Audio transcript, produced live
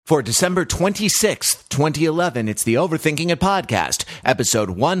For December 26th, 2011, it's the Overthinking It podcast,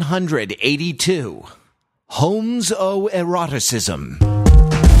 episode 182, Homoeroticism.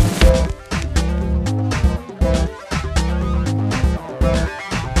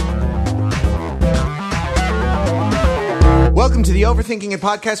 Welcome to the Overthinking It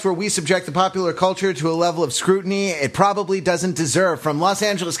podcast, where we subject the popular culture to a level of scrutiny it probably doesn't deserve. From Los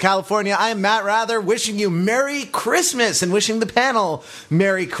Angeles, California, I am Matt Rather, wishing you Merry Christmas and wishing the panel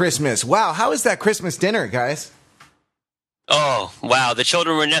Merry Christmas. Wow, how is that Christmas dinner, guys? Oh, wow. The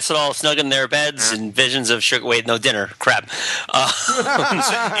children were nestled all snug in their beds and visions of sugar. Wait, no, dinner. Crap.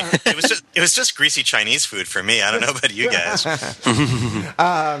 It was just greasy Chinese food for me. I don't know about you guys.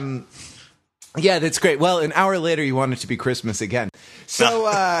 Yeah, that's great. Well, an hour later, you want it to be Christmas again. So, No,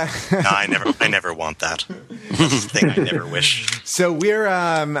 I never want that. That's the thing I never wish. So we're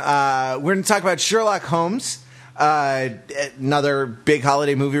going to talk about Sherlock Holmes. Another big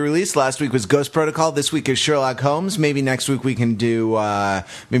holiday movie release. Last week was Ghost Protocol. This week is Sherlock Holmes. Maybe next week we can do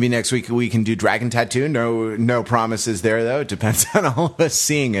Dragon Tattoo. No promises there, though. It depends on all of us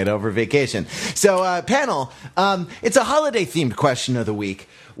seeing it over vacation. So, panel, it's a holiday themed question of the week.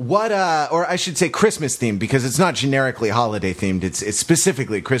 What, or I should say Christmas themed, because it's not generically holiday themed. It's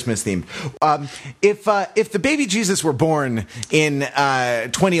specifically Christmas themed. If the baby Jesus were born in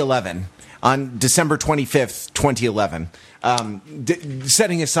 2011, on December 25th, 2011,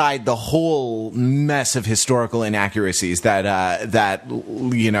 setting aside the whole mess of historical inaccuracies that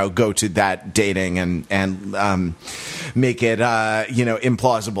go to that dating and make it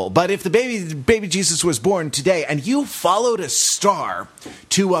implausible. But if the baby Jesus was born today and you followed a star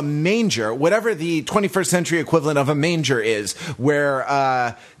to a manger, whatever the 21st century equivalent of a manger is,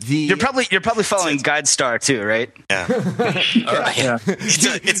 where you're probably following Guide Star too, right? Yeah. All right. Yeah.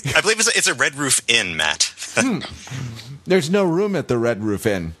 I believe it's a Red Roof Inn, Matt. There's no room at the Red Roof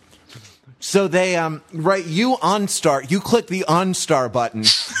Inn. So they you click the OnStar button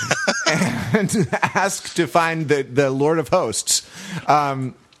and ask to find the Lord of Hosts.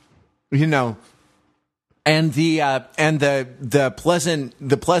 And the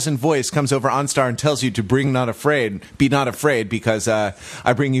pleasant voice comes over OnStar and tells you to be not afraid, because I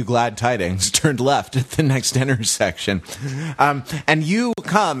bring you glad tidings. Turned left at the next intersection, and you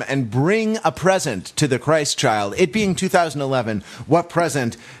come and bring a present to the Christ child. It being 2011, what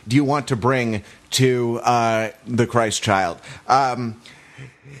present do you want to bring to the Christ child?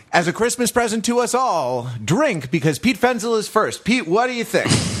 As a Christmas present to us all, drink, because Pete Fenzel is first. Pete, what do you think?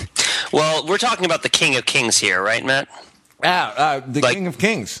 Well, we're talking about the King of Kings here, right, Matt? King of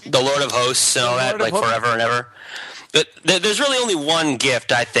Kings. The Lord of Hosts and all that, like forever and ever. But there's really only one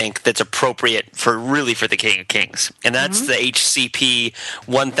gift, I think, that's appropriate for the King of Kings, and that's the HCP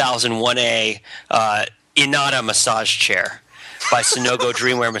 1001A Inada massage chair by Sunogo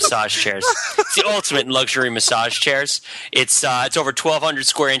Dreamwear Massage Chairs. It's the ultimate in luxury massage chairs. It's over 1,200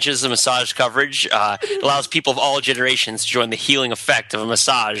 square inches of massage coverage. It allows people of all generations to join the healing effect of a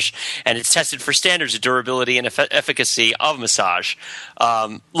massage, and it's tested for standards of durability and efficacy of massage.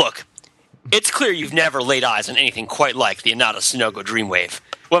 Look, it's clear you've never laid eyes on anything quite like the Inada Sunogo Dreamwave.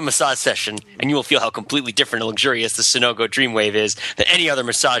 One massage session, and you will feel how completely different and luxurious the Sunogo Dreamwave is than any other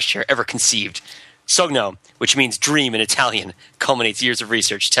massage chair ever conceived. Sogno, which means dream in Italian, culminates years of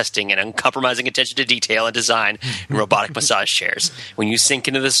research, testing, and uncompromising attention to detail and design in robotic massage chairs. When you sink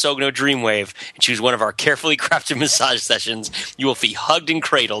into the Sogno Dreamwave and choose one of our carefully crafted massage sessions, you will feel hugged and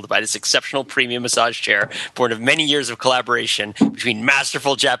cradled by this exceptional premium massage chair, born of many years of collaboration between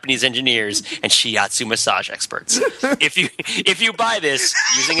masterful Japanese engineers and shiatsu massage experts. If you buy this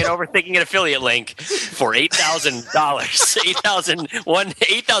using an Overthinking It affiliate link for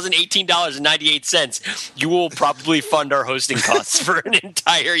 $8,018.98, you will probably fund our hosting costs for an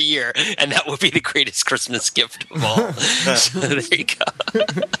entire year, and that would be the greatest Christmas gift of all. So there you go.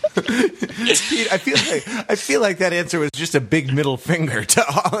 Pete, I feel like that answer was just a big middle finger to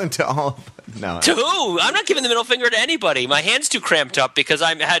all. No. To who? I'm not giving the middle finger to anybody. My hand's too cramped up because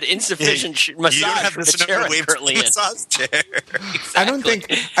I had insufficient massage for the chair I'm currently in. Massage chair. Exactly. I don't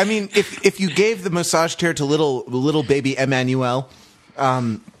think. I mean, if you gave the massage chair to little baby Emmanuel,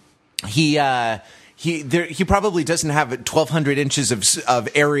 he probably doesn't have 1,200 inches of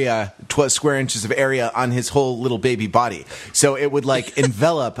area, 12 square inches of area on his whole little baby body. So it would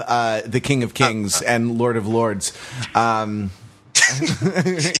envelop the King of Kings and Lord of Lords. It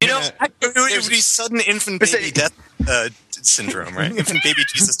would be sudden infant baby death syndrome, right? Infant baby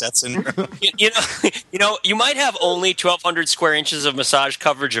Jesus death syndrome. You might have only 1,200 square inches of massage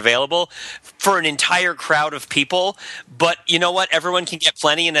coverage available for an entire crowd of people, but you know what? Everyone can get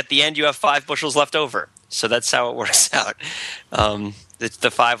plenty, and at the end, you have 5 bushels left over. So that's how it works out. It's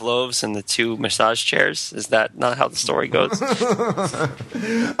the 5 loaves and the 2 massage chairs. Is that not how the story goes?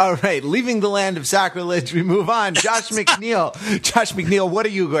 All right, leaving the land of sacrilege, we move on. Josh McNeil. Josh McNeil, what are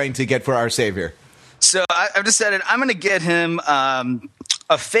you going to get for our Savior? So I've decided I'm going to get him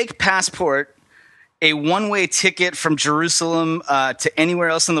a fake passport, a one-way ticket from Jerusalem to anywhere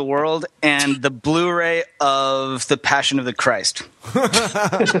else in the world, and the Blu-ray of The Passion of the Christ.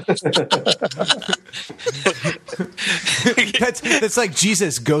 That's like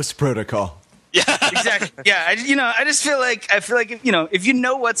Jesus Ghost Protocol. Yeah, exactly. Yeah, I just feel like if you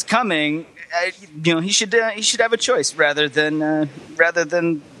know what's coming, he should have a choice rather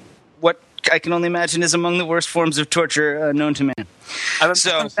than what I can only imagine is among the worst forms of torture known to man. I'm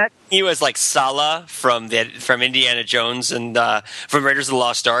he was like Salah from Indiana Jones and from Raiders of the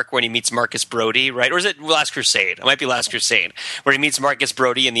Lost Ark when he meets Marcus Brody, right? Or is it Last Crusade? It might be Last Crusade, where he meets Marcus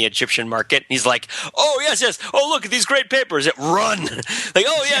Brody in the Egyptian market. He's like, "Oh yes. Oh look at these great papers. Run!" Like,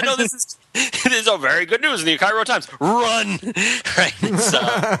 "Oh yeah, no, this is very good news in the Cairo Times. Run!" Right? So,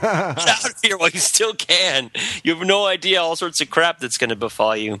 get out of here while you still can. You have no idea all sorts of crap that's going to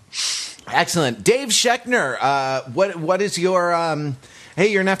befall you. Excellent. Dave Scheckner, what is your hey,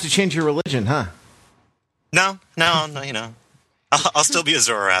 you're gonna have to change your religion, huh? No, I'll still be a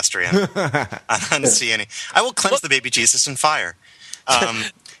Zoroastrian. I don't see any. I will cleanse the baby Jesus in fire.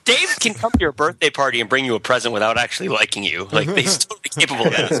 Dave can come to your birthday party and bring you a present without actually liking you. Like, he's totally capable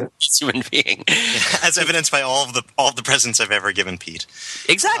of that as a human being. Yeah, as evidenced by all of the presents I've ever given Pete.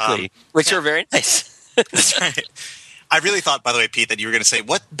 Exactly, which are very nice. That's right. I really thought, by the way, Pete, that you were going to say,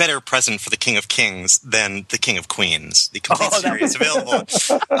 what better present for the King of Kings than the King of Queens? The complete series available.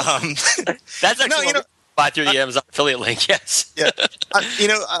 That's actually buy through the Amazon affiliate link, yes. Yeah.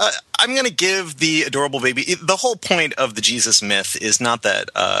 I'm going to give the adorable baby. The whole point of the Jesus myth is not that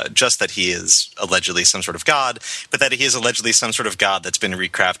just that he is allegedly some sort of god, but that he is allegedly some sort of god that's been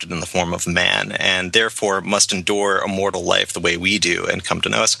recrafted in the form of man and therefore must endure a mortal life the way we do and come to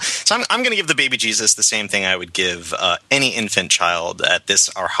know us. So I'm going to give the baby Jesus the same thing I would give any infant child at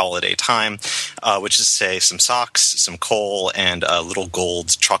our holiday time, which is, say, some socks, some coal, and little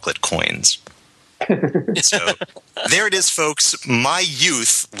gold chocolate coins. So there it is, folks. My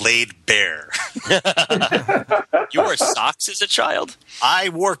youth laid bare. You wore socks as a child? I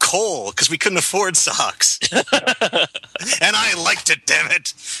wore coal because we couldn't afford socks. And I liked it, damn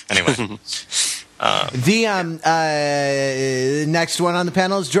it. Anyway. The next one on the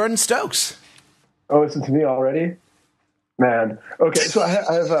panel is Jordan Stokes. Oh, it's to me already? Man. Okay, so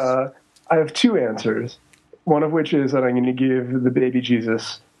I have 2 answers. One of which is that I'm going to give the baby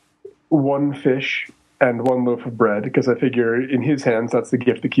Jesus 1 fish and 1 loaf of bread, because I figure in his hands that's the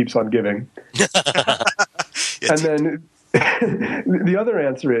gift that keeps on giving. And then the other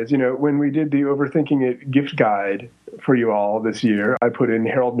answer is, when we did the Overthinking It gift guide for you all this year, I put in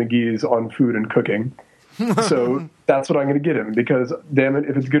Harold McGee's On Food and Cooking. So that's what I'm going to get him, because, damn it,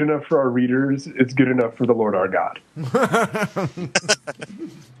 if it's good enough for our readers, it's good enough for the Lord our God.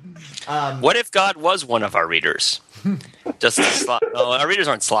 What if God was one of our readers? Just our readers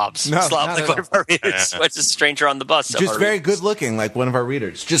aren't slobs. No, slobs like one of our readers. What's a stranger on the bus? Just very good looking, like one of our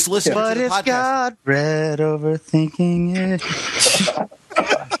readers. Just listen to the podcast. What if God read Overthinking It?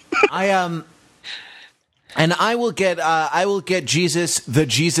 And I will get Jesus the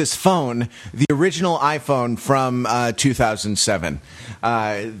Jesus phone, the original iPhone from 2007.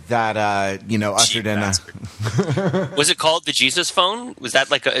 Ushered in a. Was it called the Jesus phone? Was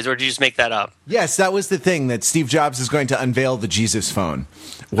that or did you just make that up? Yes, that was the thing that Steve Jobs is going to unveil. The Jesus phone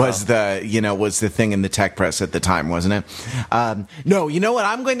was the thing in the tech press at the time, wasn't it? No, you know what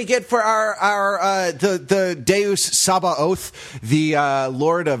I'm going to get for our the Deus Sabaoth, the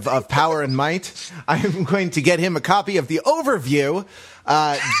Lord of Power and Might. I'm going to get him a copy of the overview.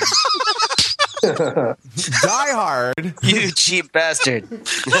 Die Hard. You cheap bastard.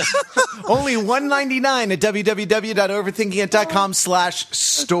 Only $1.99 at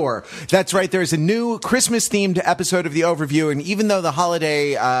www.overthinkingit.com/store. That's right. There's a new Christmas-themed episode of The Overview, and even though the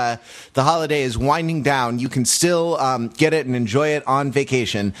holiday is winding down, you can still get it and enjoy it on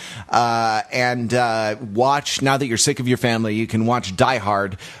vacation. And watch, now that you're sick of your family, you can watch Die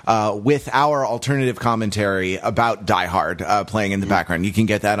Hard with our alternative commentary about Die Hard playing in the background. You can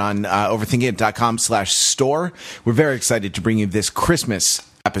get that on overthinkingit.com/store. We're very excited to bring you this Christmas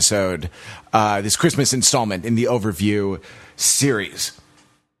episode, this Christmas installment in the Overview series.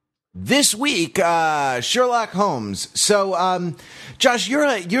 This week, Sherlock Holmes. So, Josh, you're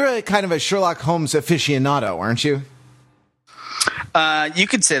a kind of a Sherlock Holmes aficionado, aren't you? You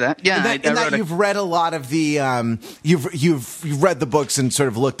could say that. Yeah, in that you've read a lot of the you've read the books and sort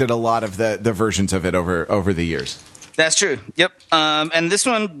of looked at a lot of the versions of it over the years. That's true. Yep. And this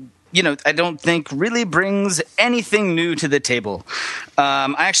one, I don't think really brings anything new to the table.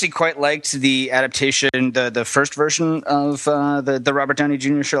 I actually quite liked the adaptation, the first version of the Robert Downey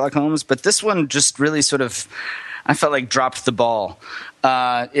Jr. Sherlock Holmes, but this one just really sort of, I felt like dropped the ball.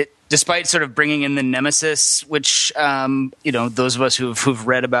 Despite sort of bringing in the Nemesis, which those of us who've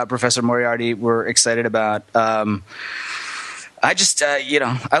read about Professor Moriarty were excited about. I just,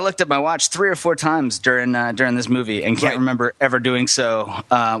 I looked at my watch 3 or 4 times during this movie and can't remember ever doing so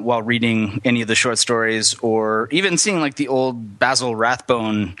while reading any of the short stories or even seeing like the old Basil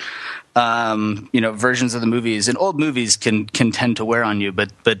Rathbone, versions of the movies. And old movies can tend to wear on you,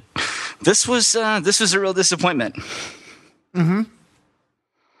 but this was a real disappointment. Mm-hmm.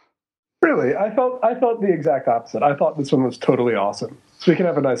 Really, I felt the exact opposite. I thought this one was totally awesome. So we can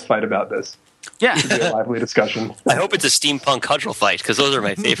have a nice fight about this. Yeah, it should be a lively discussion. I hope it's a steampunk cudgel fight because those are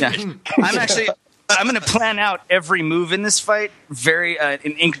my favorite. Yeah. I'm going to plan out every move in this fight very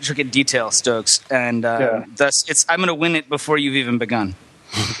in intricate detail, Stokes, and thus I'm going to win it before you've even begun.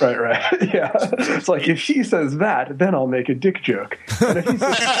 Right. Yeah. It's like if she says that, then I'll make a dick joke. And if he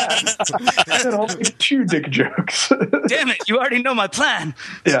says that, then I'll make 2 dick jokes. Damn it, you already know my plan.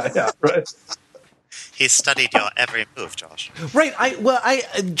 Yeah, right. He studied your every move, Josh. Right.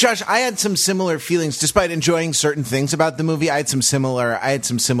 Josh, I had some similar feelings, despite enjoying certain things about the movie. I had some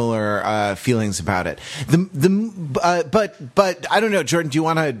similar feelings about it. But I don't know, Jordan. Do you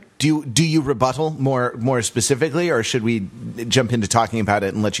want to do you rebuttal more specifically, or should we jump into talking about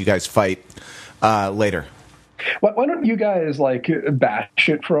it and let you guys fight later? Why don't you guys bash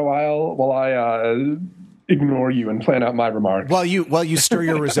it for a while I ignore you and plan out my remarks? While you stir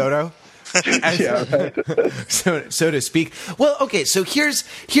your risotto. Yeah, right. so to speak. Well, okay. So here's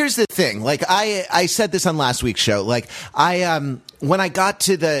the thing. I said this on last week's show. When I got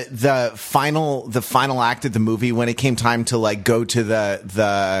to the final act of the movie, when it came time to go to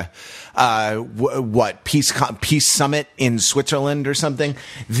the peace summit in Switzerland or something,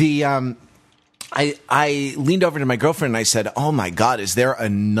 I leaned over to my girlfriend and I said, "Oh my God, is there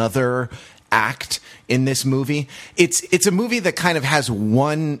another act in this movie?" It's a movie that kind of has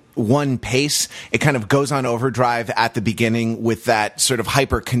one pace. It kind of goes on overdrive at the beginning with that sort of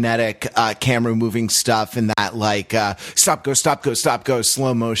hyperkinetic camera moving stuff and that stop go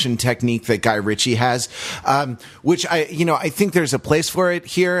slow motion technique that Guy Ritchie has, which I think there's a place for it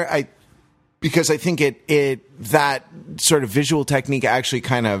here. Because I think that sort of visual technique actually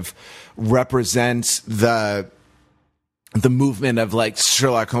kind of represents the movement of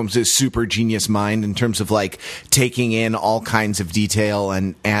Sherlock Holmes' super genius mind in terms of taking in all kinds of detail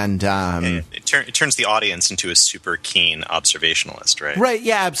and it turns the audience into a super keen observationalist, right? Right,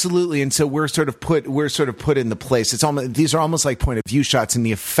 yeah, absolutely. And so we're sort of put in the place. These are almost like point of view shots, and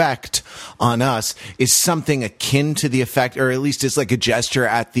the effect on us is something akin to the effect, or at least it's like a gesture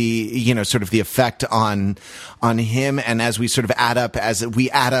at the sort of the effect on him. And as we sort of add up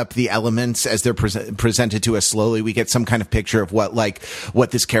the elements as they're presented to us slowly, we get some kind of picture of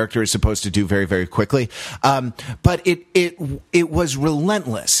what this character is supposed to do very, very quickly. But it was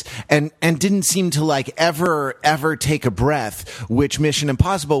relentless and didn't seem to ever take a breath, which Mission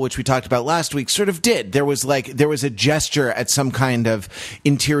Impossible, which we talked about last week, sort of did. There was a gesture at some kind of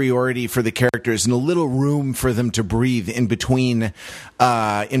interiority for the characters and a little room for them to breathe in between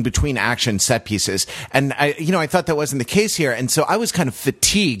action set pieces. And I thought that wasn't the case here. And so I was kind of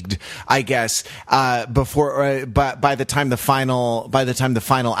fatigued, I guess, by the time the final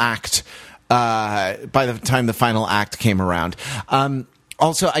act came around.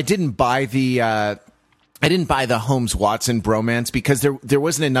 Also, I didn't buy the Holmes-Watson bromance because there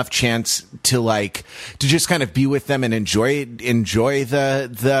wasn't enough chance to just kind of be with them and enjoy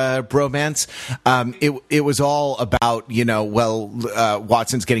the bromance. It was all about,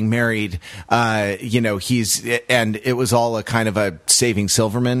 Watson's getting married, and it was all a kind of a Saving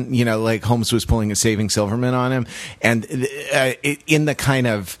Silverman, Holmes was pulling a Saving Silverman on him. And in the kind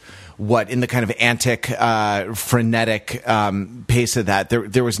of antic, frenetic pace of that,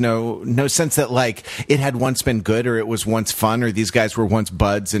 there was no sense that it had once been good or it was once fun or these guys were once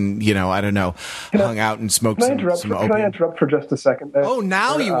buds and I don't know, hung out and smoked some opium. Can I interrupt for just a second? Oh,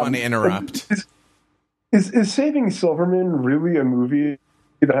 now you want to interrupt? Is Saving Silverman really a movie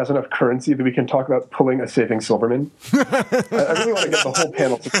that has enough currency that we can talk about pulling a Saving Silverman? I really want to get the whole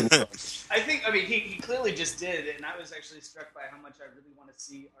panel to confirm. He clearly just did, and I was actually struck by how much I really want to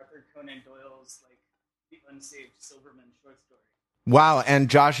see Arthur Conan Doyle's The Unsaved Silverman short story. Wow, and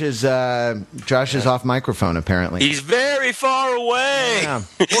Josh is off microphone apparently. He's very far away. Yeah.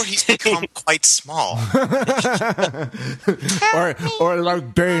 Or he's become quite small. or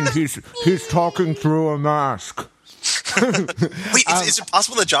like Bane, he's talking through a mask. Wait, is it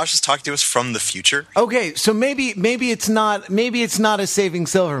possible that Josh is talking to us from the future? Okay, so maybe it's not a Saving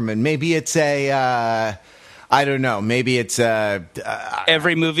Silverman. Maybe it's a I don't know. Maybe it's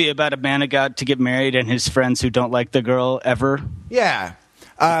every movie about a man who got to get married and his friends who don't like the girl ever. Yeah.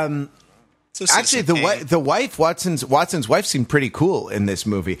 Actually, the wife, Watson's wife, seemed pretty cool in this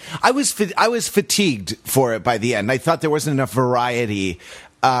movie. I was fatigued for it by the end. I thought there wasn't enough variety.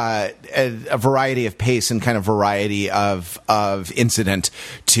 A variety of pace and kind of variety of incident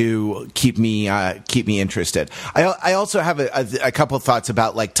to keep me interested. I also have a couple of thoughts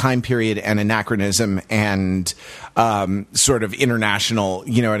about like time period and anachronism and sort of international,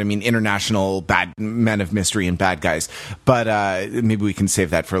 you know what I mean, international bad men of mystery and bad guys. But maybe we can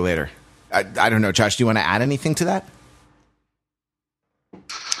save that for later. I don't know, Josh. Do you want to add anything to that?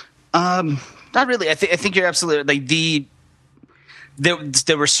 Not really. I think you're absolutely like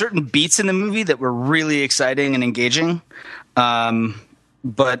There were certain beats in the movie that were really exciting and engaging,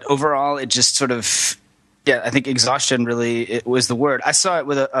 but overall, it just sort of, I think exhaustion really it was the word. I saw it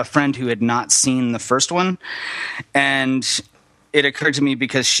with a friend who had not seen the first one, and it occurred to me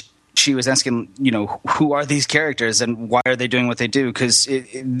because she was asking, who are these characters and why are they doing what they do? Because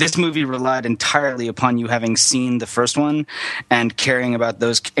this movie relied entirely upon you having seen the first one and caring about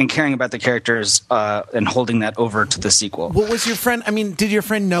the characters and holding that over to the sequel. What was your friend? I mean, did your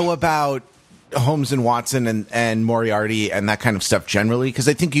friend know about Holmes and Watson and Moriarty and that kind of stuff generally? Because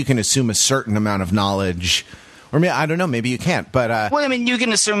I think you can assume a certain amount of knowledge. Or maybe, I don't know, maybe you can't, but... Well, I mean, you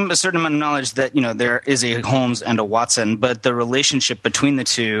can assume a certain amount of knowledge that, there is a Holmes and a Watson, but the relationship between the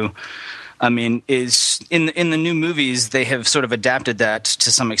two, I mean, is... In the new movies, they have sort of adapted that to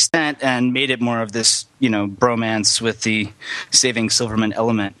some extent and made it more of this, bromance with the Saving Silverman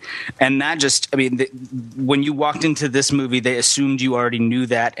element. And that just, I mean, when you walked into this movie, they assumed you already knew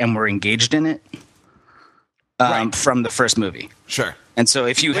that and were engaged in it from the first movie. Sure. And so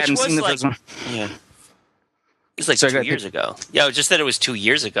if you hadn't seen the first one... Yeah. It was like 2 years ago. Yeah, just that it was 2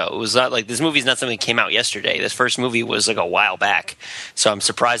 years ago. It was not like this movie's not something that came out yesterday. This first movie was like a while back. So I'm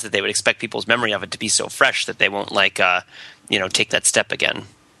surprised that they would expect people's memory of it to be so fresh that they won't take that step again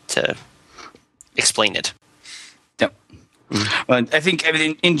to explain it. Yep. Well, I think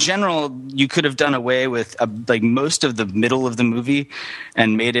in general, you could have done away with like most of the middle of the movie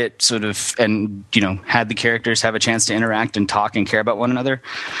and made it sort of, and had the characters have a chance to interact and talk and care about one another.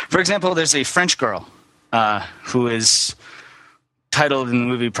 For example, there's a French girl who is titled in the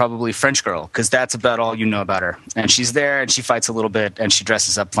movie probably French Girl, because that's about all you know about her. And she's there, and she fights a little bit, and she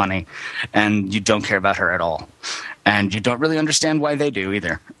dresses up funny, and you don't care about her at all. And you don't really understand why they do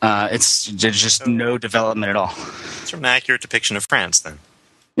either. There's just no development at all. It's an accurate depiction of France, then.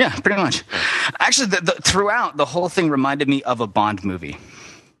 Yeah, pretty much. Actually, throughout, the whole thing reminded me of a Bond movie.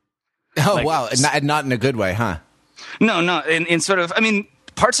 Oh, wow. Not in a good way, huh? No. In sort of, I mean...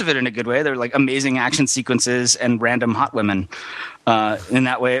 parts of it in a good way. They're like amazing action sequences and random hot women. In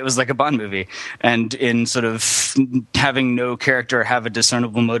that way, it was like a Bond movie. And in sort of having no character have a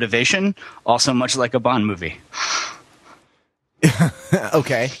discernible motivation, also much like a Bond movie.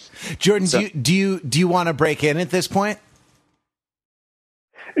 Okay. Jordan, do you want to break in at this point?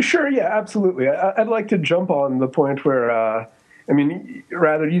 Sure, yeah, absolutely. I'd like to jump on the point where...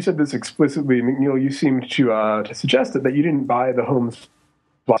 rather, you said this explicitly, McNeil. You seemed to suggest that you didn't buy the Holmes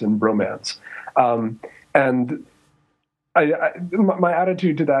Watson bromance, and my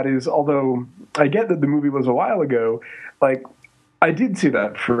attitude to that is, although I get that the movie was a while ago, like I did see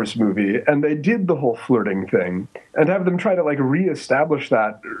that first movie, and they did the whole flirting thing, and have them try to like reestablish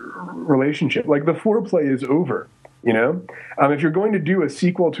that relationship. Like the foreplay is over, if you're going to do a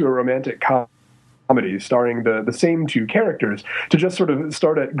sequel to a romantic comedy starring the same two characters, to just sort of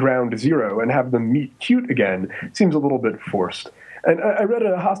start at ground zero and have them meet cute again seems a little bit forced. And I read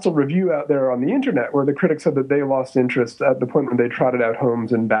a hostile review out there on the internet where the critics said that they lost interest at the point when they trotted out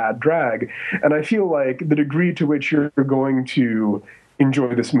Holmes in bad drag. And I feel like the degree to which you're going to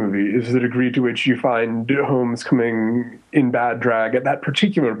enjoy this movie is the degree to which you find Holmes coming in bad drag at that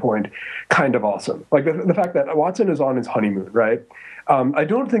particular point kind of awesome. Like the fact that Watson is on his honeymoon, right? I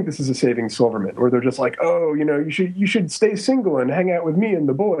don't think this is a Saving Silverman where they're just like, oh, you should stay single and hang out with me and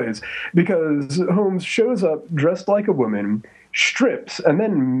the boys, because Holmes shows up dressed like a woman, strips, and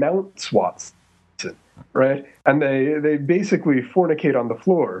then mounts Watson. right? And they basically fornicate on the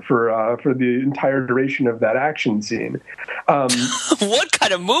floor for the entire duration of that action scene. What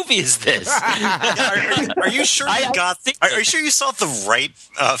kind of movie is this? Are you sure Are you sure you saw the right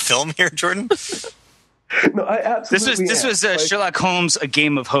film here, Jordan? No, I absolutely. This was Sherlock Holmes: A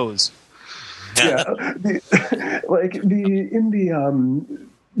Game of Hose. Yeah,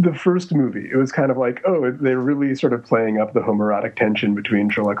 the first movie, it was kind of like, oh, they're really sort of playing up the homoerotic tension between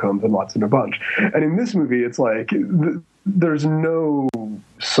Sherlock Holmes and Watson a bunch. And in this movie, it's like there's no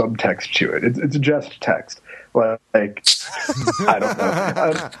subtext to it. It's just text. Like, I don't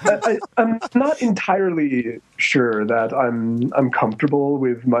know. I'm not entirely sure that I'm comfortable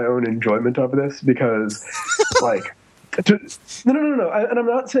with my own enjoyment of this because, like, no. And I'm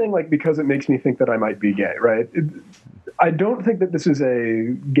not saying like because it makes me think that I might be gay, right? I don't think that this is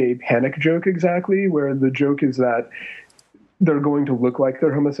a gay panic joke exactly, where the joke is that they're going to look like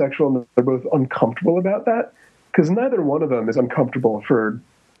they're homosexual and they're both uncomfortable about that, because neither one of them is uncomfortable for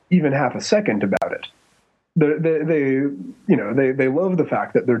even half a second about it. They love the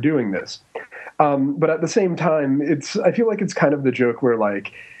fact that they're doing this, but at the same time, I feel like it's kind of the joke where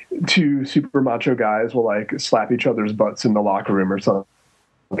like two super macho guys will like slap each other's butts in the locker room or something.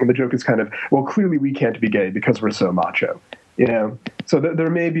 And the joke is kind of, well, clearly we can't be gay because we're so macho, you know? So there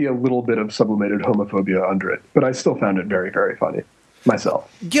may be a little bit of sublimated homophobia under it, but I still found it very, very funny myself.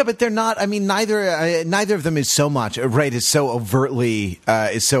 Yeah, but they're not. I mean, neither of them is so macho, right? Is so overtly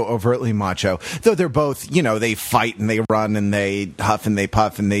macho. Though they're both, you know, they fight and they run and they huff and they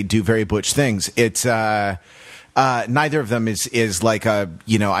puff and they do very butch things. It's neither of them is like a,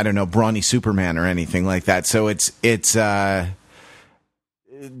 you know, I don't know, brawny Superman or anything like that. So it's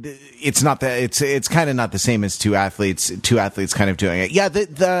not that it's kind of not the same as two athletes kind of doing it. Yeah,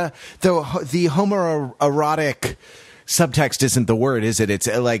 the homoerotic subtext isn't the word, is it? It's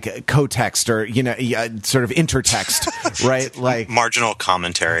like co-text or, you know, sort of intertext, right? Like marginal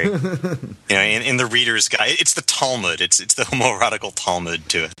commentary. You know, in the Reader's Guide, it's the Talmud. It's the homoerotical Talmud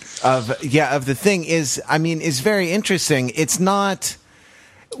to it. Of the thing is, I mean, is very interesting. It's not.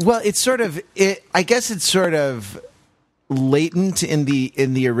 Well, it's sort of. I guess it's sort of latent in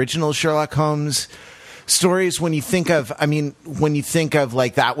the original Sherlock Holmes stories. When you think of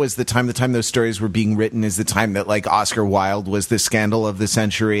like that was the time those stories were being written is the time that like Oscar Wilde was the scandal of the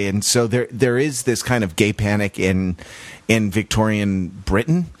century, and so there is this kind of gay panic in Victorian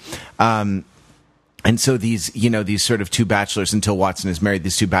Britain. And so these sort of two bachelors, until Watson is married,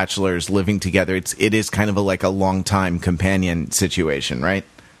 these two bachelors living together, it is kind of a long time companion situation, right?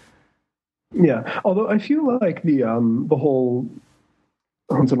 Yeah, although I feel like the whole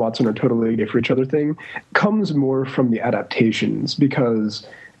Holmes and Watson are totally gay for each other thing comes more from the adaptations, because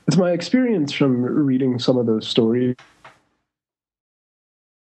it's my experience from reading some of those stories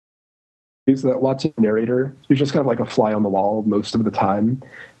is that Watson, narrator, is just kind of like a fly on the wall most of the time,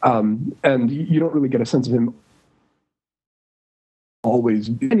 and you don't really get a sense of him always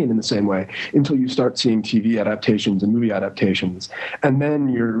opinion in the same way until you start seeing TV adaptations and movie adaptations, and then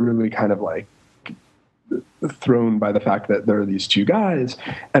you're really kind of like thrown by the fact that there are these two guys,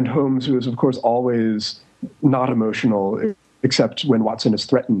 and Holmes, who is of course always not emotional except when Watson is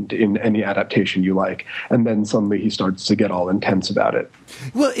threatened in any adaptation you like, and then suddenly he starts to get all intense about it.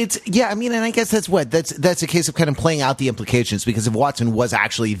 Well, I mean, and I guess that's a case of kind of playing out the implications, because if Watson was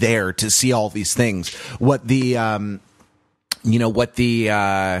actually there to see all these things, what the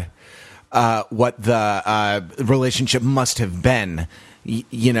relationship must have been,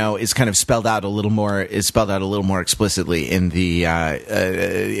 you know, is kind of spelled out a little more explicitly in the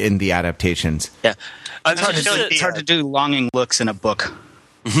adaptations. Yeah, it's hard to do longing looks in a book.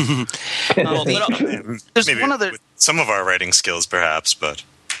 Maybe with some of our writing skills, perhaps, but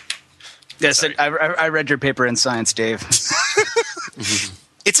yes, I read your paper in science, Dave.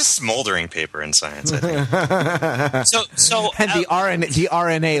 It's a smoldering paper in science, I think. And the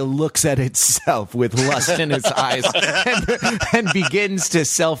RNA looks at itself with lust in its eyes and begins to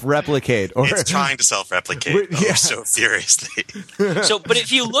self-replicate. It's trying to self-replicate so furiously. But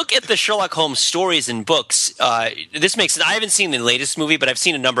if you look at the Sherlock Holmes stories and books, this makes sense. I haven't seen the latest movie, but I've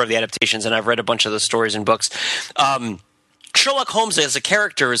seen a number of the adaptations, and I've read a bunch of the stories and books. Sherlock Holmes as a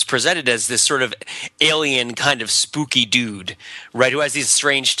character is presented as this sort of alien kind of spooky dude, right, who has these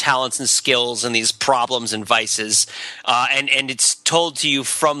strange talents and skills and these problems and vices, and it's told to you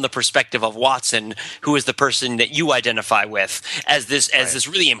from the perspective of Watson, who is the person that you identify with as this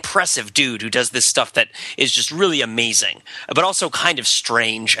really impressive dude who does this stuff that is just really amazing, but also kind of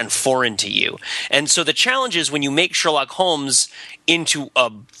strange and foreign to you. And so the challenge is when you make Sherlock Holmes into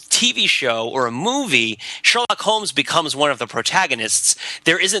a TV show or a movie, Sherlock Holmes becomes one of the protagonists,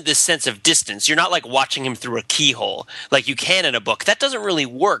 there isn't this sense of distance. You're not like watching him through a keyhole like you can in a book. That doesn't really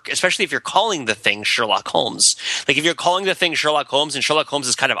work, especially if you're calling the thing Sherlock Holmes. Like if you're calling the thing Sherlock Holmes and Sherlock Holmes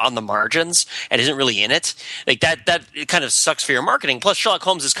is kind of on the margins and isn't really in it, like that it kind of sucks for your marketing. Plus, Sherlock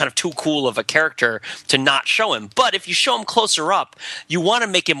Holmes is kind of too cool of a character to not show him. But if you show him closer up, you want to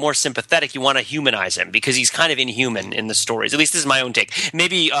make him more sympathetic. You want to humanize him because he's kind of inhuman in the stories. At least this is my own take.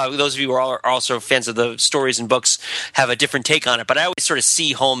 Maybe those of you who are also fans of the stories and books have a different take on it. But I always sort of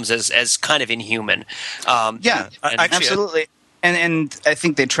see Holmes as kind of inhuman. Absolutely. And I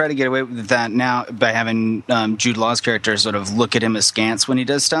think they try to get away with that now by having Jude Law's character sort of look at him askance when he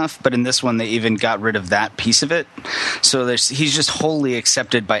does stuff. But in this one, they even got rid of that piece of it. So he's just wholly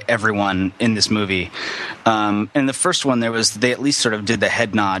accepted by everyone in this movie. In the first one, they at least sort of did the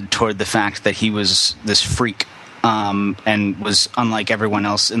head nod toward the fact that he was this freak. And was unlike everyone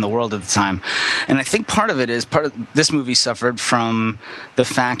else in the world at the time. And I think part of this movie suffered from the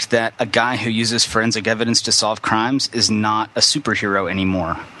fact that a guy who uses forensic evidence to solve crimes is not a superhero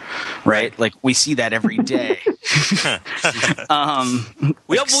anymore. Right? Like we see that every day.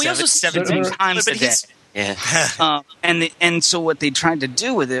 We also 17 times a day. Yeah. And so what they tried to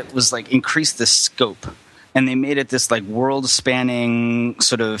do with it was like increase the scope. And they made it this like world-spanning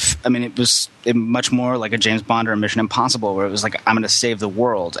sort of. I mean, it was much more like a James Bond or a Mission Impossible, where it was like, I'm going to save the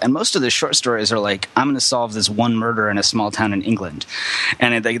world. And most of the short stories are like, I'm going to solve this one murder in a small town in England.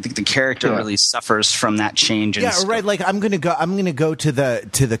 And I think the character really suffers from that change. In scope. Right. Like I'm going to go to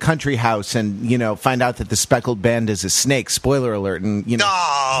the country house and find out that the speckled band is a snake. Spoiler alert! And hit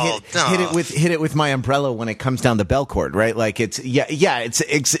it with my umbrella when it comes down the bell cord. Right. Like it's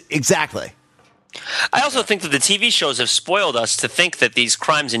exactly. I also think that the TV shows have spoiled us to think that these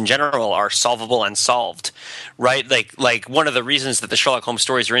crimes in general are solvable and solved, right? Like one of the reasons that the Sherlock Holmes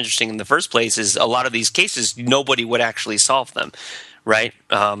stories are interesting in the first place is a lot of these cases, nobody would actually solve them, right?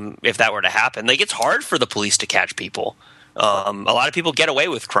 If that were to happen. Like, it's hard for the police to catch people. A lot of people get away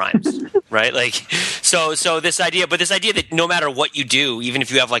with crimes, right? Like, so this idea that no matter what you do, even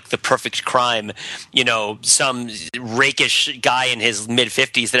if you have like the perfect crime, some rakish guy in his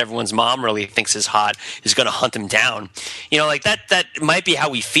mid-50s that everyone's mom really thinks is hot is going to hunt him down. Like that might be how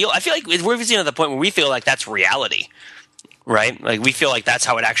we feel. I feel like we're visiting at the point where we feel like that's reality. Right? Like we feel like that's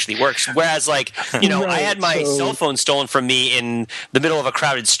how it actually works. Whereas like, I had my cell phone stolen from me in the middle of a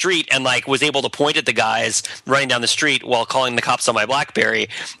crowded street and like was able to point at the guys running down the street while calling the cops on my BlackBerry.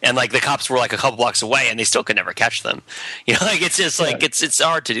 And like the cops were like a couple blocks away and they still could never catch them. Like it's just like, it's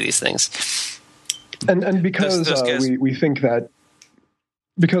hard to do these things. And because we think that,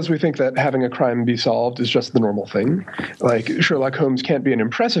 because we think that having a crime be solved is just the normal thing. Like Sherlock Holmes can't be an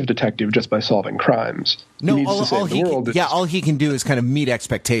impressive detective just by solving crimes. No, all he can do is kind of meet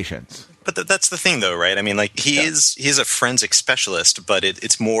expectations. But that's the thing, though, right? I mean, like he is a forensic specialist, but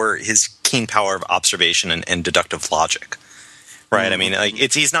it's more his keen power of observation and deductive logic, right? I mean, like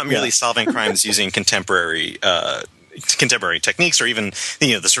he's not merely solving crimes using contemporary techniques or even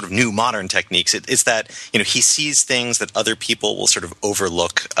the sort of new modern techniques. It's that he sees things that other people will sort of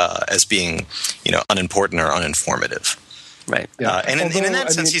overlook as being unimportant or uninformative, right? And in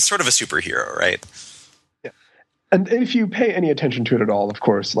that sense, he's sort of a superhero, right? Yeah. And if you pay any attention to it at all, of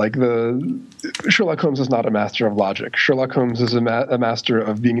course, like Sherlock Holmes is not a master of logic. Sherlock Holmes is a master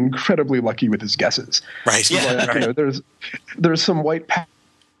of being incredibly lucky with his guesses. Right. Like, there's some white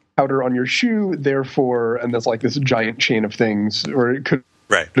powder on your shoe, therefore, and there's like this giant chain of things, or it could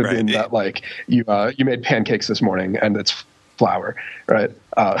have been that like you made pancakes this morning and it's flour, right?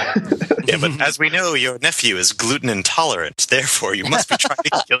 But as we know, your nephew is gluten intolerant, therefore you must be trying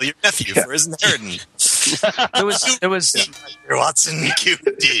to kill your nephew for his inheritance. There was Watson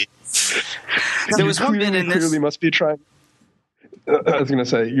QD. There was one bit in this. Clearly must be trying. I was going to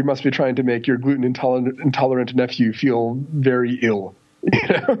say you must be trying to make your gluten intolerant nephew feel very ill.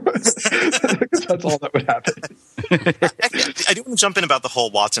 Because that's all that would happen. I do want to jump in about the whole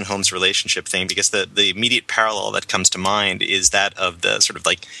Watson-Holmes relationship thing, because the immediate parallel that comes to mind is that of the sort of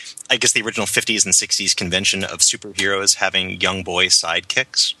like, I guess the original 50s and 60s convention of superheroes having young boy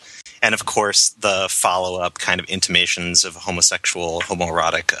sidekicks. And of course, the follow-up kind of intimations of homosexual,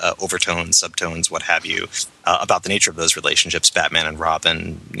 homoerotic overtones, subtones, what have you, about the nature of those relationships. Batman and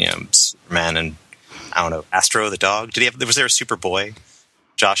Robin, Superman and, I don't know, Astro the dog. Was there a Superboy?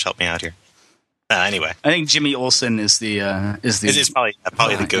 Josh, help me out here. Anyway, I think Jimmy Olsen is probably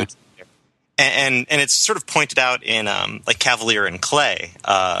the go-to. And it's sort of pointed out in like Cavalier and Clay.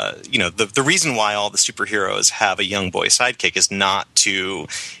 The reason why all the superheroes have a young boy sidekick is not to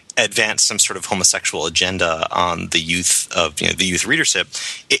advance some sort of homosexual agenda on the youth of the youth readership.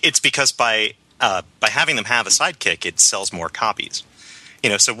 It's because by by having them have a sidekick, it sells more copies.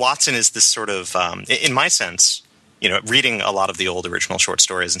 So Watson is this sort of, in my sense, reading a lot of the old original short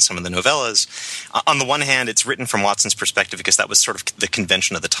stories and some of the novellas, on the one hand, it's written from Watson's perspective because that was sort of the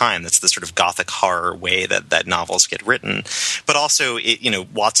convention of the time. That's the sort of gothic horror way that novels get written. But also,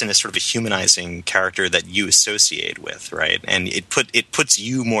 Watson is sort of a humanizing character that you associate with, right? And it puts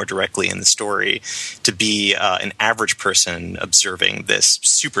you more directly in the story to be an average person observing this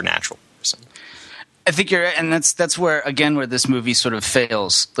supernatural person. I think you're right, and that's where this movie sort of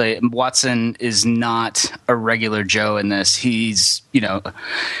fails. Like, Watson is not a regular Joe in this. He's,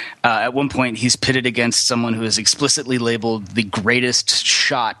 at one point he's pitted against someone who is explicitly labeled the greatest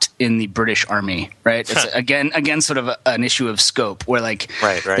shot in the British Army. Right? It's again sort of an issue of scope where right.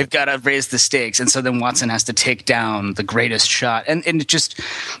 They've got to raise the stakes, and so then Watson has to take down the greatest shot, and it just.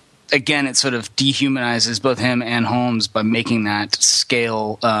 Again, it sort of dehumanizes both him and Holmes by making that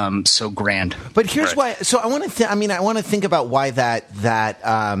scale so grand. But here's why. So I want to. I want to think about why that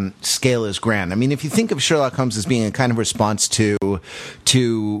scale is grand. I mean, if you think of Sherlock Holmes as being a kind of response to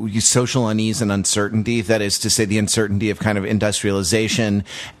social unease and uncertainty, that is to say, the uncertainty of kind of industrialization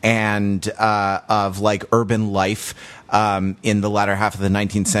and of like urban life. In the latter half of the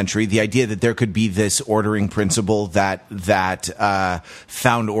 19th century, the idea that there could be this ordering principle that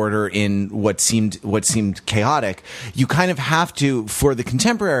found order in what seemed chaotic, you kind of have to, for the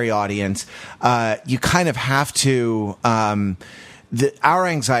contemporary audience, you kind of have to. Our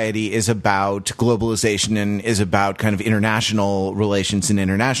anxiety is about globalization and is about kind of international relations and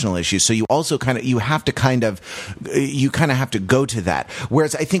international issues. So you also you have to have to go to that.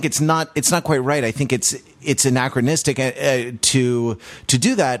 Whereas I think it's not quite right. I think it's anachronistic to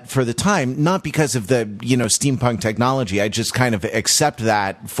do that for the time, not because of the steampunk technology. I just kind of accept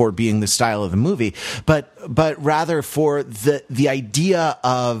that for being the style of the movie, but rather for the idea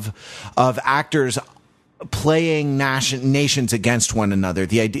of actors playing nations against one another.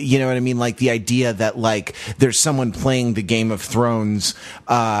 The idea, you know what I mean? Like the idea that like there's someone playing the Game of Thrones,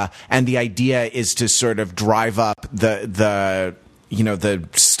 and the idea is to sort of drive up the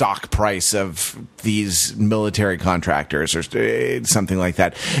stock price of these military contractors or something like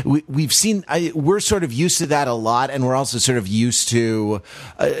that. We've seen, we're sort of used to that a lot, and we're also sort of used to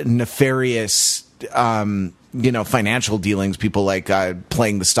nefarious, financial dealings, people like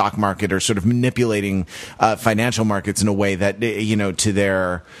playing the stock market or sort of manipulating financial markets in a way that to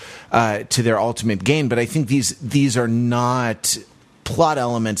their ultimate gain. But I think these are not plot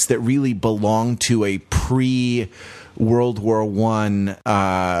elements that really belong to a pre-World War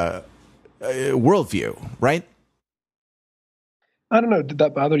I worldview, right? I don't know. Did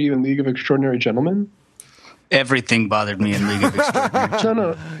that bother you in League of Extraordinary Gentlemen? Everything bothered me in League of Extraordinary.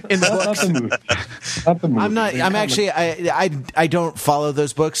 No, in the books. Not the movie. I'm actually. I don't follow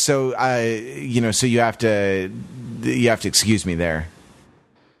those books, so so you have to excuse me there.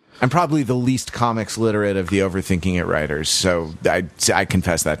 I'm probably the least comics literate of the overthinking it writers, so I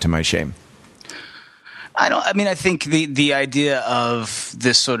confess that to my shame. I think the idea of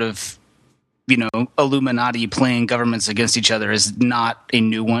this sort of Illuminati playing governments against each other is not a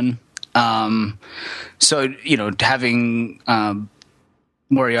new one. So having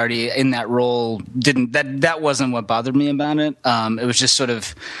Moriarty in that role that wasn't what bothered me about it. It was just sort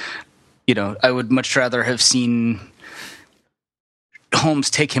of, I would much rather have seen Holmes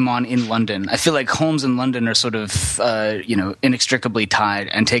take him on in London. I feel like Holmes and London are sort of, inextricably tied,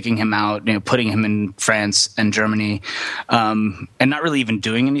 and taking him out, putting him in France and Germany, and not really even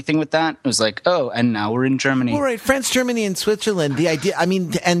doing anything with that. It was like, oh, and now we're in Germany. Well, right. France, Germany, and Switzerland. The idea,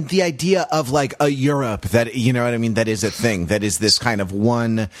 and the idea of like a Europe that, that is a thing, that is this kind of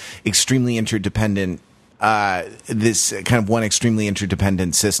one extremely interdependent this kind of one extremely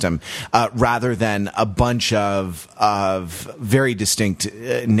interdependent system, rather than a bunch of very distinct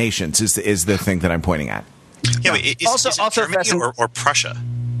nations is the thing that I'm pointing at. Yeah, but is it Germany or Prussia?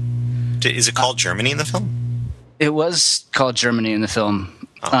 Is it called Germany in the film? It was called Germany in the film.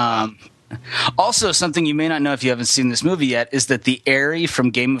 Also, something you may not know if you haven't seen this movie yet is that the Aerie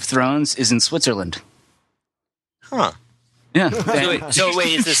from Game of Thrones is in Switzerland. Huh. Yeah. So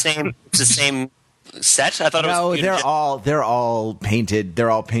wait, it's the same set? I thought it was. No, they're all painted.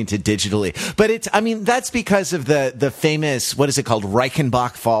 They're all painted digitally. But that's because of the famous, what is it called,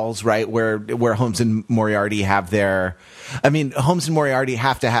 Reichenbach Falls, right? Where Holmes and Moriarty have their. Holmes and Moriarty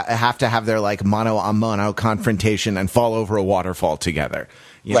have to have their like mano a mano confrontation and fall over a waterfall together.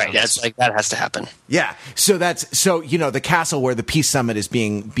 Right, that's like that has to happen. Yeah, so the castle where the peace summit is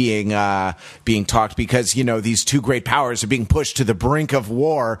being talked, because these two great powers are being pushed to the brink of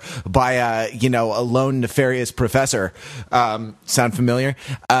war by a lone nefarious professor. Sound familiar?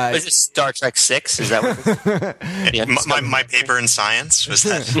 Is it Star Trek 6? Is that what? my paper in science was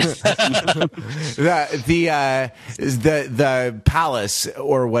that. the palace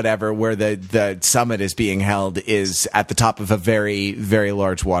or whatever where the summit is being held is at the top of a very, very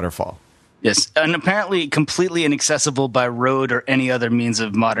large waterfall. Yes, and apparently completely inaccessible by road or any other means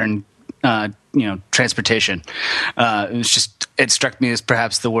of modern, transportation. It struck me as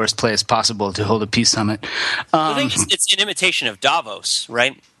perhaps the worst place possible to hold a peace summit. I think it's an imitation of Davos,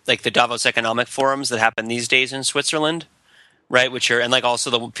 right? Like the Davos Economic Forums that happen these days in Switzerland, right? Which are, and like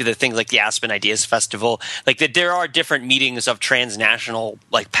also the things like the Aspen Ideas Festival, like there are different meetings of transnational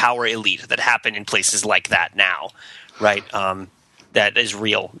like power elite that happen in places like that now, right? That is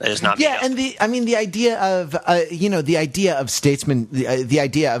real. That is not. Yeah, and the idea of the idea of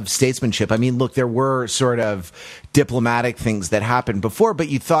statesmanship. I mean, look, there were sort of diplomatic things that happened before, but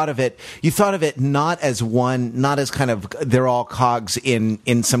you thought of it not as kind of they're all cogs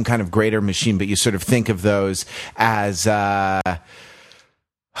in some kind of greater machine, but you sort of think of those as.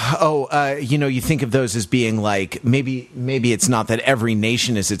 You think of those as being like maybe it's not that every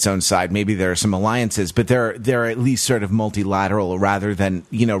nation is its own side. Maybe there are some alliances, but they're at least sort of multilateral rather than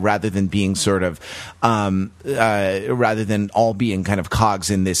being sort of rather than all being kind of cogs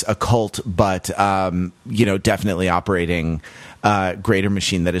in this occult, but definitely operating greater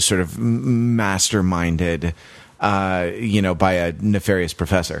machine that is sort of masterminded, by a nefarious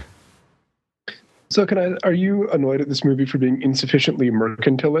professor. So are you annoyed at this movie for being insufficiently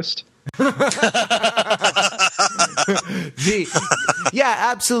mercantilist? Yeah,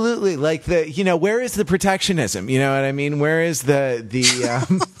 absolutely. Like where is the protectionism? You know what I mean? Where is the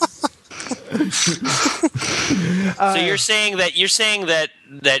So you're saying that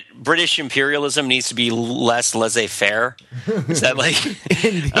British imperialism needs to be less laissez-faire? Is that like?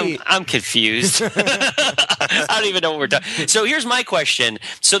 I'm confused. I don't even know what we're talking. So here's my question,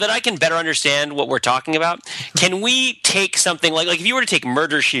 so that I can better understand what we're talking about. Can we take something like if you were to take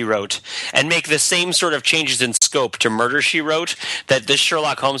Murder, She Wrote and make the same sort of changes in scope to Murder, She Wrote that this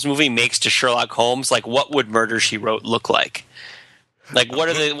Sherlock Holmes movie makes to Sherlock Holmes? Like, what would Murder, She Wrote look like? Like, what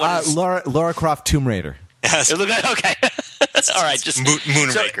are the Lara Croft Tomb Raider? Yes. Okay. All right, just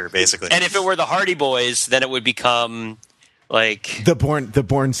Moonraker, basically. And if it were the Hardy Boys, then it would become like the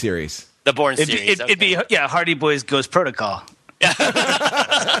Bourne series. The Bourne series. It'd be Hardy Boys Ghost Protocol.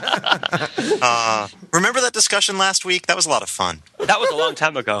 Remember that discussion last week? That was a lot of fun. That was a long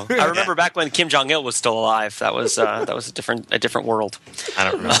time ago. I remember back when Kim Jong-il was still alive. That was a different world. I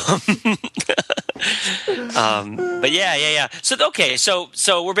don't remember. But yeah.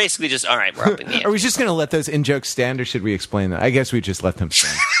 So we're basically just all right. We're up in the air. Are we just going to let those in jokes stand, or should we explain that? I guess we just let them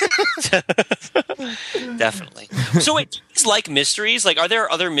stand. Definitely. So wait, do you guys like mysteries? Like, are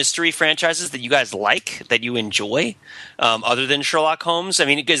there other mystery franchises that you guys like, that you enjoy, other than Sherlock Holmes? I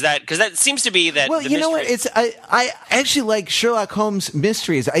mean, because that seems to be that. Well, you know what? I actually like Sherlock Holmes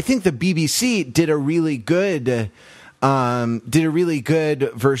mysteries. I think the BBC did a really good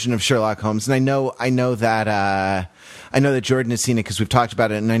version of Sherlock Holmes, and I know that Jordan has seen it because we've talked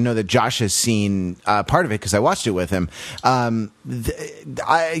about it, and I know that Josh has seen part of it because I watched it with him. I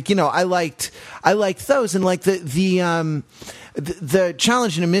liked those, and like the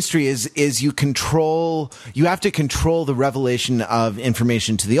challenge in a mystery is you have to control the revelation of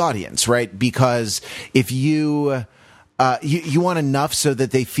information to the audience, right? Because if you want enough so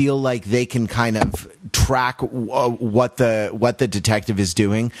that they feel like they can kind of track what the detective is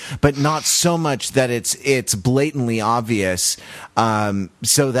doing, but not so much that it's blatantly obvious.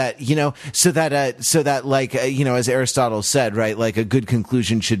 So that as Aristotle said, right, like a good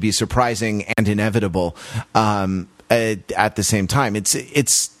conclusion should be surprising and inevitable. At the same time,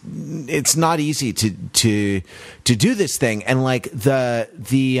 it's not easy to do this thing, and like the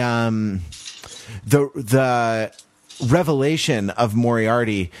revelation of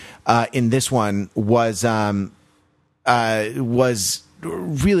Moriarty in this one was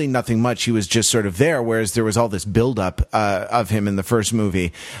really nothing much. He was just sort of there, whereas there was all this buildup of him in the first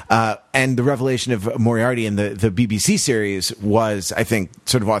movie, and the revelation of Moriarty in the BBC series was, I think,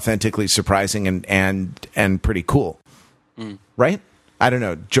 sort of authentically surprising and pretty cool. Right? I don't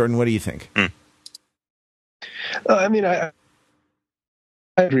know, Jordan. What do you think? I mean, I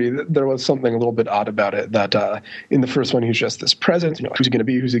agree that there was something a little bit odd about it, that in the first one he's just this presence, who's he going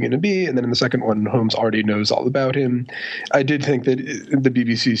to be, and then in the second one Holmes already knows all about him. I did think that the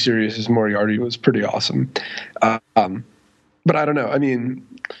BBC series' Moriarty was pretty awesome. But I don't know. I mean,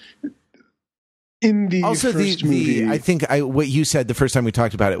 in the also first movie, I think what you said the first time we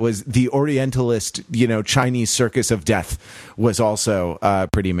talked about it was the Orientalist, Chinese circus of death was also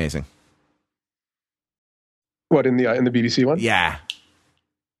pretty amazing. What, in the BBC one? Yeah.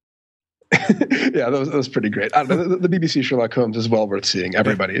 Yeah, that was pretty great. I don't know, the BBC Sherlock Holmes is well worth seeing.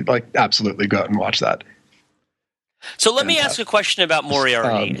 Everybody, absolutely go out and watch that. So let me ask a question about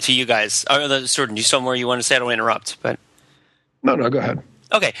Moriarty to you guys. Jordan, do you still have more you want to say? I don't want to interrupt, but No, go ahead.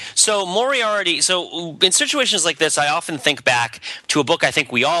 Okay, so Moriarty, so in situations like this, I often think back to a book I think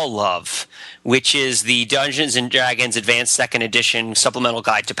we all love, which is the Dungeons & Dragons Advanced 2nd Edition Supplemental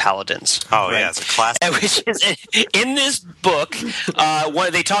Guide to Paladins. Oh, right? Yeah, it's a classic. Which is, in this book,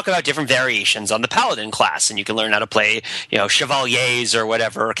 they talk about different variations on the Paladin class, and you can learn how to play, Chevaliers or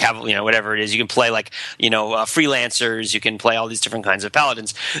whatever, or whatever it is. You can play, freelancers, you can play all these different kinds of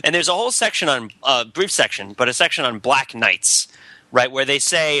Paladins. And there's a whole section on, brief section, but a section on Black Knights, right, where they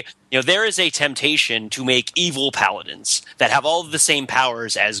say, there is a temptation to make evil paladins that have all of the same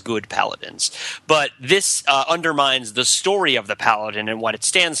powers as good paladins. But this undermines the story of the paladin and what it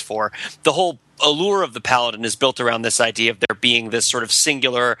stands for. The whole allure of the paladin is built around this idea of there being this sort of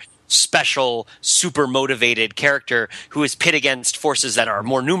singular, special, super motivated character who is pit against forces that are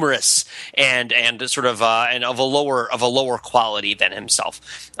more numerous and sort of and of a lower quality than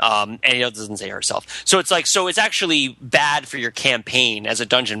himself. And he doesn't say herself. So it's actually bad for your campaign as a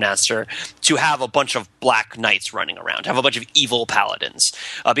dungeon master to have a bunch of black knights running around, have a bunch of evil paladins,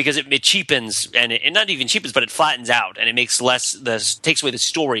 because it cheapens and it not even cheapens, but it flattens out and it makes takes away the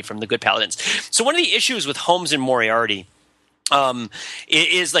story from the good paladins. So one of the issues with Holmes and Moriarty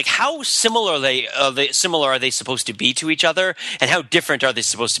is how similar are they supposed to be to each other, and how different are they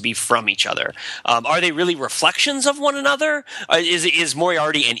supposed to be from each other? Are they really reflections of one another? Is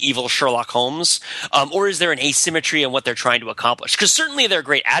Moriarty an evil Sherlock Holmes, or is there an asymmetry in what they're trying to accomplish? Because certainly they're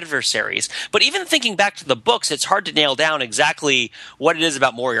great adversaries, but even thinking back to the books, it's hard to nail down exactly what it is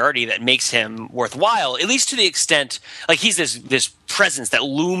about Moriarty that makes him worthwhile. At least to the extent he's this presence that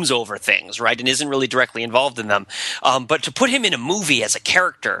looms over things, right, and isn't really directly involved in them. But to put him in a movie as a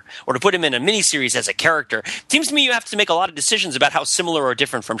character, or to put him in a miniseries as a character, it seems to me you have to make a lot of decisions about how similar or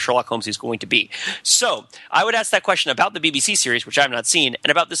different from Sherlock Holmes he's going to be. So I would ask that question about the BBC series, which I have not seen,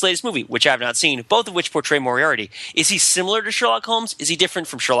 and about this latest movie, which I have not seen, both of which portray Moriarty. Is he similar to Sherlock Holmes? Is he different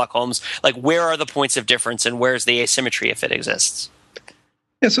from Sherlock Holmes? Where are the points of difference, and where's the asymmetry if it exists?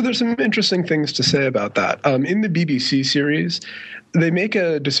 Yeah, so there's some interesting things to say about that. In the BBC series, they make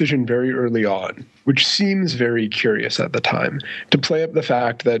a decision very early on, which seems very curious at the time, to play up the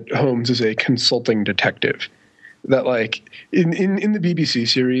fact that Holmes is a consulting detective. That, in the BBC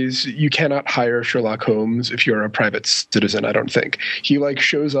series, you cannot hire Sherlock Holmes if you're a private citizen, I don't think. He,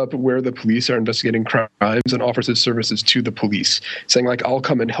 shows up where the police are investigating crimes and offers his services to the police, saying, I'll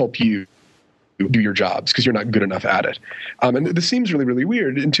come and help you do your jobs because you're not good enough at it. And this seems really, really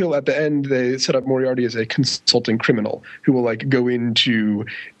weird until at the end they set up Moriarty as a consulting criminal who will go into,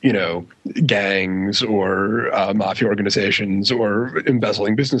 gangs or mafia organizations or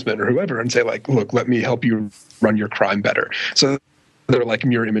embezzling businessmen or whoever and say look, let me help you run your crime better. So they're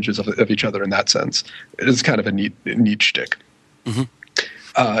mirror images of each other in that sense. It's kind of a neat shtick.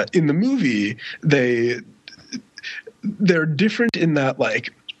 Mm-hmm. In the movie, they're different in that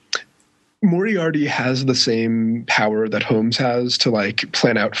Moriarty has the same power that Holmes has to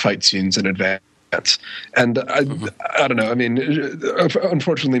plan out fight scenes in advance. And I don't know. I mean,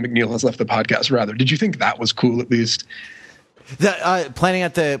 unfortunately, McNeil has left the podcast. Rather, did you think that was cool at least? The planning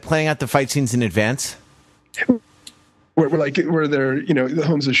out the fight scenes in advance. Where they're, the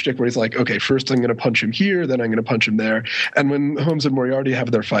Holmes' shtick where he's okay, first I'm going to punch him here, then I'm going to punch him there. And when Holmes and Moriarty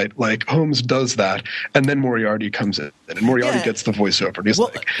have their fight, Holmes does that, and then Moriarty comes in, and Moriarty gets the voiceover. And he's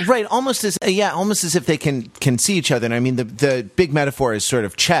right, almost as if they can see each other. And I mean, the big metaphor is sort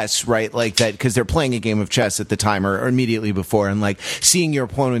of chess, right? That, because they're playing a game of chess at the time or immediately before, and seeing your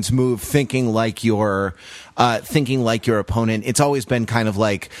opponent's move, thinking like your opponent. It's always been to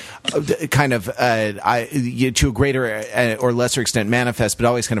a greater or lesser extent manifest, but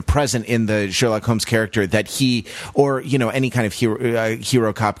always kind of present in the Sherlock Holmes character that he, or any kind of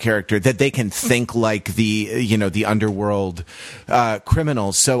hero cop character, that they can think like the underworld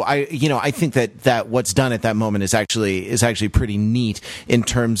criminals. So I think that what's done at that moment is actually pretty neat in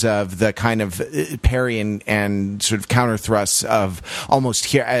terms of the kind of parry and sort of counter thrusts of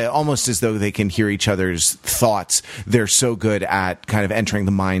almost as though they can hear each other's thoughts. They're so good at kind of entering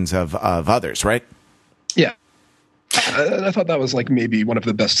the minds of others, right? Yeah. I thought that was maybe one of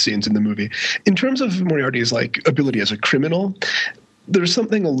the best scenes in the movie. In terms of Moriarty's ability as a criminal, there's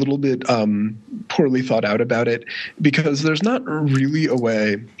something a little bit poorly thought out about it, because there's not really a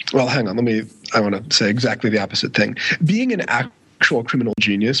way. Well, hang on. I want to say exactly the opposite thing. Being an actual criminal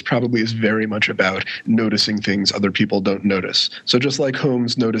genius probably is very much about noticing things other people don't notice. So just like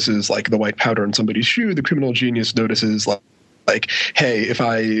Holmes notices like the white powder in somebody's shoe, the criminal genius notices like, hey, if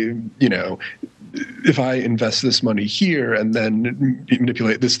I invest this money here and then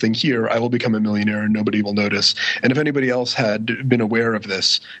manipulate this thing here, I will become a millionaire and nobody will notice. And if anybody else had been aware of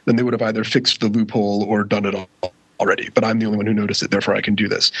this, then they would have either fixed the loophole or done it already. But I'm the only one who noticed it, therefore I can do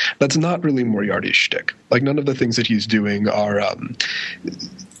this. That's not really Moriarty's shtick. Like, none of the things that he's doing are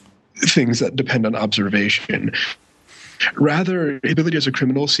things that depend on observation. Rather, his ability as a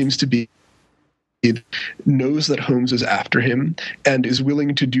criminal seems to be knows that Holmes is after him and is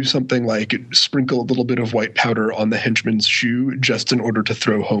willing to do something like sprinkle a little bit of white powder on the henchman's shoe just in order to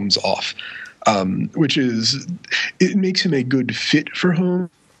throw Holmes off, which is, it makes him a good fit for Holmes.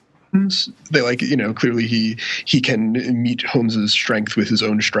 They clearly he can meet Holmes's strength with his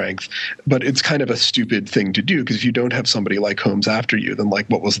own strength, but it's kind of a stupid thing to do, because if you don't have somebody like Holmes after you, then like,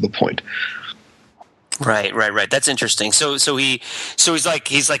 what was the point? Right. That's interesting. So he's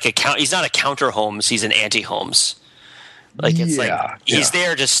not a counter Holmes. He's an anti Holmes. Like, it's he's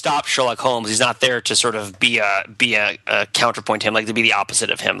there to stop Sherlock Holmes. He's not there to sort of be a counterpoint to him, like to be the opposite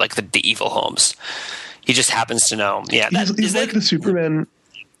of him, like the evil Holmes. He just happens to know. Yeah, he's like the Superman.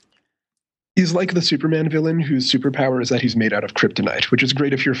 He's like the Superman villain whose superpower is that he's made out of kryptonite, which is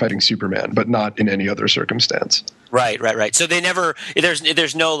great if you're fighting Superman, but not in any other circumstance. Right. So they never.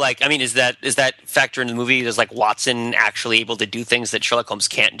 There's no like. I mean, is that factor in the movie? Is like Watson actually able to do things that Sherlock Holmes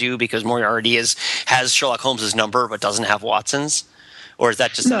can't do because Moriarty has Sherlock Holmes's number but doesn't have Watson's, or is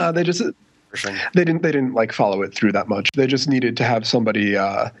that just no? They didn't like follow it through that much. They just needed to have somebody.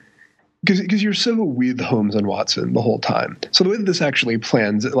 Because you're so with Holmes and Watson the whole time. So the way that this actually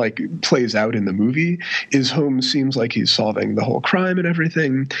plays out in the movie is Holmes seems like he's solving the whole crime and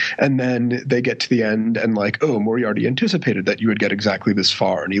everything, and then they get to the end and like, oh, Moriarty anticipated that you would get exactly this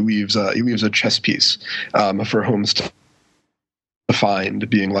far, and he leaves a chess piece for Holmes to find,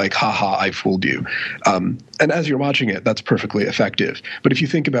 being like, haha, I fooled you. And as you're watching it, that's perfectly effective. But if you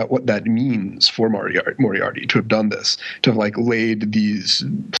think about what that means for Moriarty to have done this, to have like laid these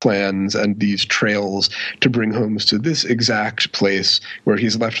plans and these trails to bring Holmes to this exact place where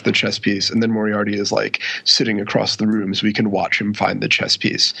he's left the chess piece, and then Moriarty is like sitting across the room so we can watch him find the chess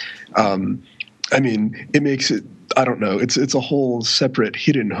piece. I mean, it makes it, I don't know, it's a whole separate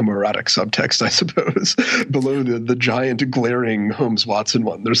hidden homoerotic subtext, I suppose, below the giant glaring Holmes-Watson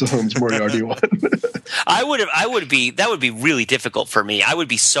one. There's a Holmes-Moriarty one. That would be really difficult for me. I would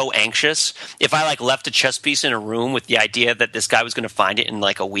be so anxious if I like left a chess piece in a room with the idea that this guy was going to find it in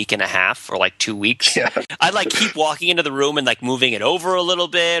like a week and a half or like 2 weeks. Yeah. I'd like keep walking into the room and like moving it over a little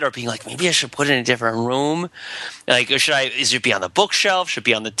bit, or being like, maybe I should put it in a different room. Like, or is it be on the bookshelf? Should it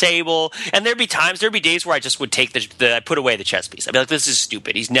be on the table? And there'd be days where I just would take I put away the chess piece. I'd be like, this is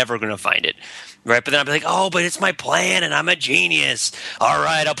stupid. He's never going to find it. Right? But then I'd be like, oh, but it's my plan and I'm a genius. All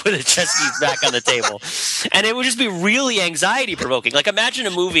right, I'll put the chess piece back on the table. And it would just be really anxiety provoking. Like, imagine a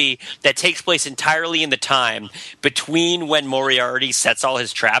movie that takes place entirely in the time between when Moriarty sets all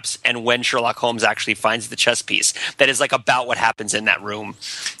his traps and when Sherlock Holmes actually finds the chess piece. That is like about what happens in that room.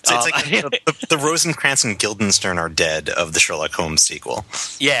 So it's like the Rosencrantz and Guildenstern are dead of the Sherlock Holmes sequel.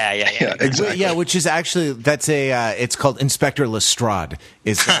 Yeah, exactly. Yeah, which is actually, that's it's called Inspector Lestrade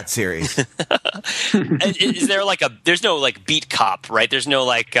is that series. Is there like there's no like beat cop, right? There's no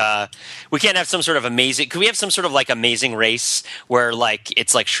like, we can't have some sort of amazing, could we have some sort of like amazing race where like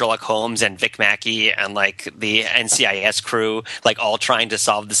it's like Sherlock Holmes and Vic Mackey and like the NCIS crew like all trying to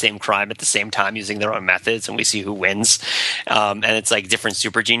solve the same crime at the same time using their own methods, and we see who wins. And it's like different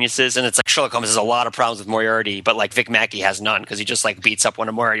super geniuses, and it's like Sherlock Holmes has a lot of problems with Moriarty, but like Vic Mackey has none because he just like beats up one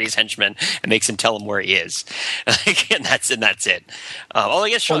of Moriarty's henchmen and makes him tell him where he is. and that's it. I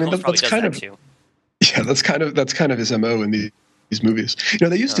guess Sherlock Holmes probably does that too. Yeah, that's kind of his MO in these movies. You know,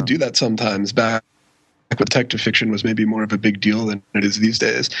 they used to do that sometimes back when detective fiction was maybe more of a big deal than it is these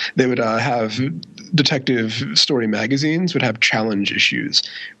days. They would have detective story magazines would have challenge issues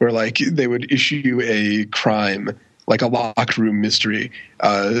where like they would issue a crime, like a locked room mystery,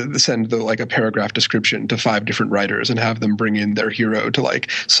 send like a paragraph description to 5 different writers and have them bring in their hero to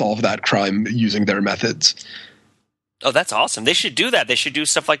like solve that crime using their methods. Oh, that's awesome! They should do that. They should do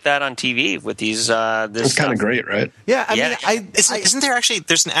stuff like that on TV with these. It's kind of great, right? Yeah, I mean, isn't there actually?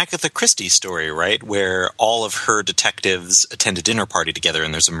 There's an Agatha Christie story, right, where all of her detectives attend a dinner party together,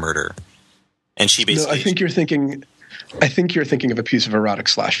 and there's a murder, and she basically. No, I think you're thinking of a piece of erotic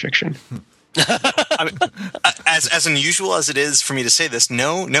slash fiction. I mean, as unusual as it is for me to say this,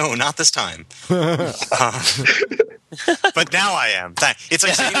 no, not this time. But now I am. It's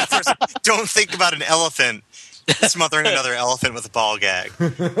like saying first, don't think about an elephant smothering another elephant with a ball gag.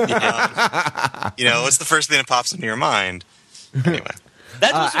 What's the first thing that pops into your mind? Anyway.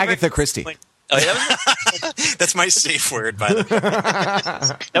 Agatha Christie. That's my safe word, by the way.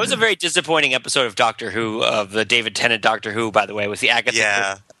 That was a very disappointing episode of Doctor Who, of the David Tennant Doctor Who, by the way, with the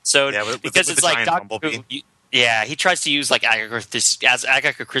Agatha episode. Yeah, because it's like Doctor Who. Yeah, he tries to use like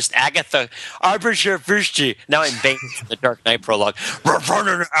Agatha Christie. Now I'm Bane from the Dark Knight prologue.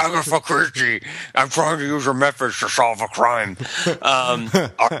 Returning to Agatha Christie. I'm trying to use her methods to solve a crime.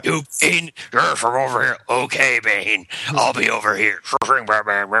 Are you Bane? Yes, I'm over here. Okay, Bane. I'll be over here.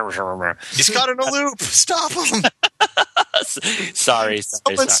 He's caught in a loop. Stop him. Sorry.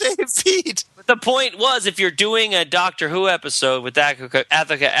 Someone save Pete. But the point was, if you're doing a Doctor Who episode with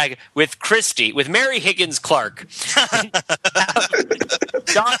with Christie, with Mary Higgins Clark,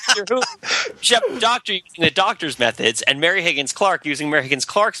 Doctor Who, Doctor using the Doctor's methods, and Mary Higgins Clark using Mary Higgins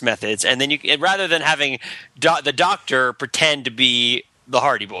Clark's methods, and then rather than having the Doctor pretend to be the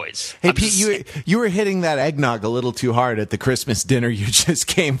Hardy Boys. Hey, Pete, you were hitting that eggnog a little too hard at the Christmas dinner you just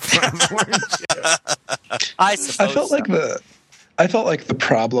came from, weren't you? I suppose I felt like the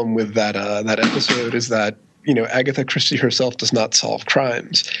problem with that episode is that Agatha Christie herself does not solve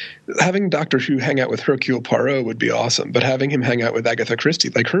crimes. Having Doctor Who hang out with Hercule Poirot would be awesome, but having him hang out with Agatha Christie,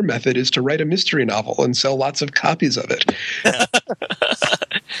 like her method is to write a mystery novel and sell lots of copies of it.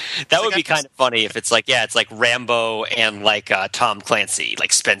 That would be kind of funny if it's like Rambo and like Tom Clancy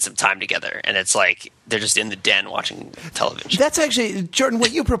like spend some time together, and it's like they're just in the den watching television. That's actually, Jordan,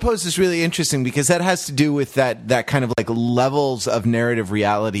 what you propose is really interesting because that has to do with that kind of like levels of narrative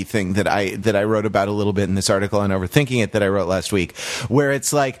reality thing that I wrote about a little bit in this article on Overthinking It that I wrote last week, where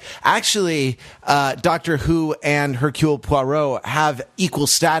it's like actually Doctor Who and Hercule Poirot have equal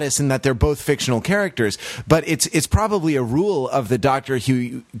status in that they're both fictional characters, but it's probably a rule of the Doctor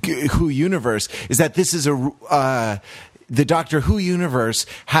Who universe is that this is the Doctor Who universe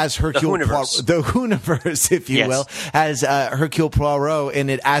has Hercule Poirot, the Whoniverse, if you will, has Hercule Poirot in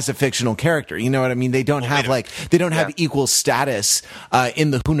it as a fictional character. You know what I mean? They don't have have equal status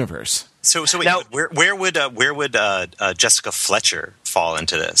in the Whoniverse. So wait, now, where would Jessica Fletcher fall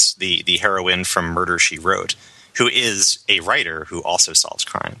into this? The heroine from Murder, She Wrote, who is a writer who also solves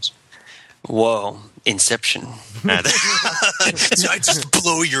crimes. Whoa. Inception. I just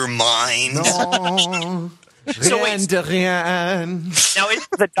blow your mind. No. So wait. Now it's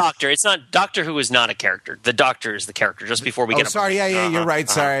the Doctor. It's not Doctor Who is not a character. The Doctor is the character. Just before we get. Sorry. You're right.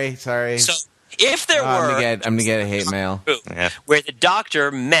 Sorry. So if there were, I'm gonna get a hate mail. Where the Doctor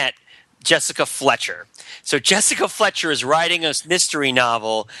met Jessica Fletcher. So Jessica Fletcher is writing a mystery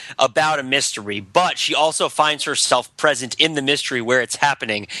novel about a mystery, but she also finds herself present in the mystery where it's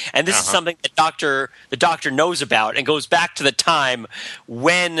happening. And this is something that the Doctor knows about and goes back to the time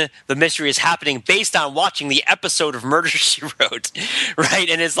when the mystery is happening based on watching the episode of Murder, She Wrote, right?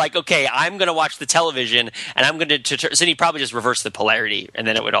 And it's like, okay, I'm going to watch the television and I'm going to so he probably just reverse the polarity and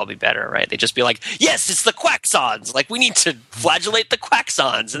then it would all be better, right? They'd just be like, yes, it's the Quaxons. Like, we need to flagellate the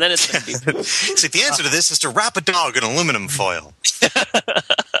Quaxons. And then it's going to be... It's like, the answer to this is to wrap a dog in aluminum foil.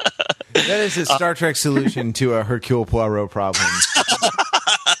 That is a Star Trek solution to a Hercule Poirot problem.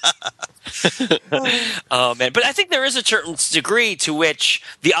 Oh man, but I think there is a certain degree to which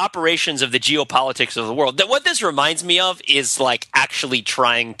the operations of the geopolitics of the world, that what this reminds me of is like actually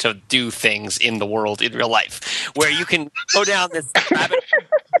trying to do things in the world in real life, where you can go down this rabbit.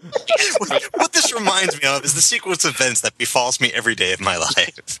 What this reminds me of is the sequence of events that befalls me every day of my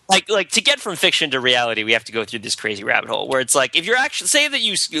life. Like to get from fiction to reality, we have to go through this crazy rabbit hole where it's like, if you're actually, say that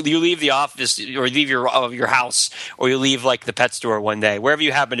you leave the office or leave your house or you leave like the pet store one day, wherever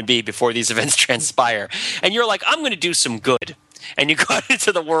you happen to be before these events transpire, and you're like, I'm going to do some good. And you go out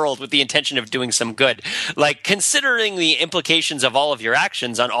into the world with the intention of doing some good. Like, considering the implications of all of your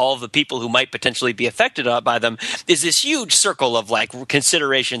actions on all of the people who might potentially be affected by them is this huge circle of, like,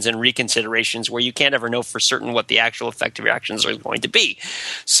 considerations and reconsiderations where you can't ever know for certain what the actual effect of your actions are going to be.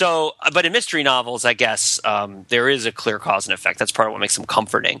 So, but in mystery novels, I guess, there is a clear cause and effect. That's part of what makes them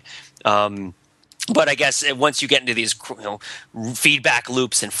comforting. But I guess once you get into these feedback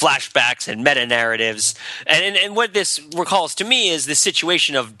loops and flashbacks and meta-narratives, and what this recalls to me is this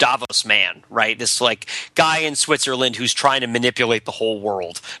situation of Davos Man, right? This like guy in Switzerland who's trying to manipulate the whole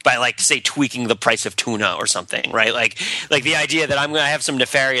world by like, say, tweaking the price of tuna or something, right? Like the idea that I'm going to have some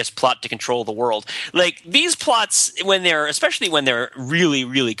nefarious plot to control the world. Like these plots, especially when they're really,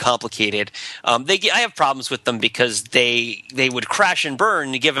 really complicated, I have problems with them because they would crash and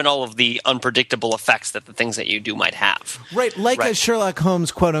burn given all of the unpredictable effects that the things that you do might have. Right, like a Sherlock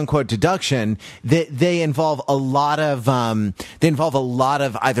Holmes quote unquote deduction, they involve a lot of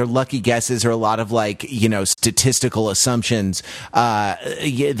either lucky guesses or a lot of like, statistical assumptions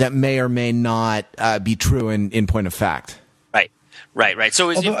that may or may not be true in point of fact. Right.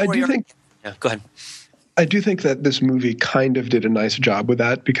 So although I do think, go ahead. I do think that this movie kind of did a nice job with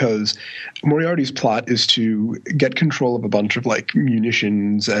that, because Moriarty's plot is to get control of a bunch of like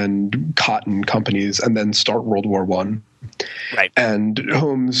munitions and cotton companies and then start World War I. Right. And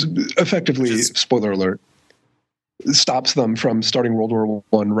Holmes effectively, spoiler alert, stops them from starting World War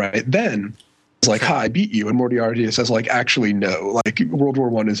I right then. It's like, I beat you. And Moriarty says, like, actually, no. Like, World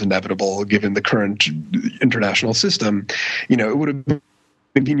War I is inevitable given the current international system. It would have been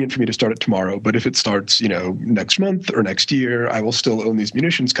convenient for me to start it tomorrow, but if it starts, next month or next year, I will still own these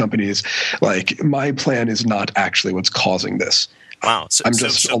munitions companies. Like, my plan is not actually what's causing this. Wow. I'm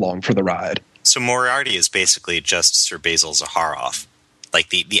just along for the ride. So Moriarty is basically just Sir Basil Zaharoff, like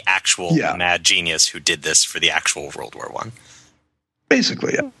the actual mad genius who did this for the actual World War I.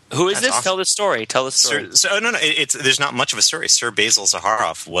 Basically, yeah. Who is this? Awesome. Tell the story. No. There's not much of a story. Sir Basil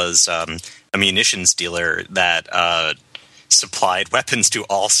Zaharoff was a munitions dealer that supplied weapons to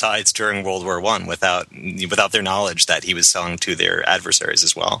all sides during World War I without their knowledge that he was selling to their adversaries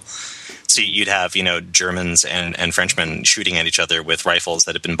as well. So you'd have Germans and Frenchmen shooting at each other with rifles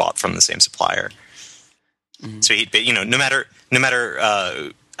that had been bought from the same supplier. Mm-hmm. So he'd no matter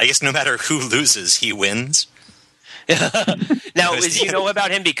who loses, he wins. Now, you know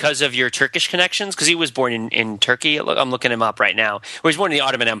about him because of your Turkish connections? Because he was born in Turkey. I'm looking him up right now. He was born in the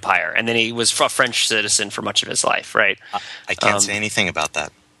Ottoman Empire, and then he was a French citizen for much of his life, right? I can't say anything about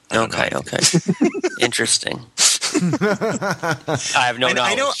that. Okay. Interesting. I have no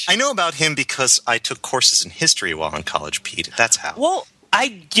knowledge. I know about him because I took courses in history while in college, Pete. That's how. Well,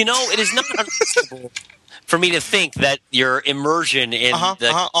 it is not unreasonable for me to think that your immersion in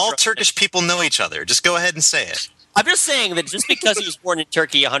all Turkish people know each other. Just go ahead and say it. I'm just saying that just because he was born in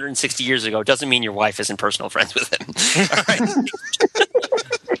Turkey 160 years ago doesn't mean your wife isn't personal friends with him. All right.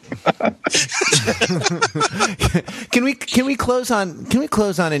 Can we close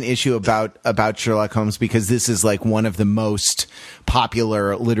on an issue about Sherlock Holmes, because this is like one of the most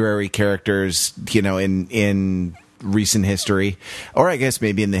popular literary characters, in recent history, or I guess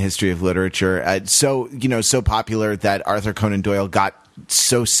maybe in the history of literature. So popular that Arthur Conan Doyle got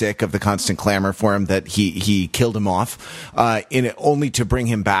so sick of the constant clamor for him that he killed him off, only to bring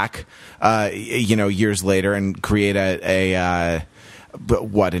him back, years later and create an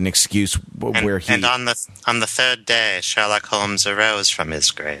excuse where he... And on the third day, Sherlock Holmes arose from his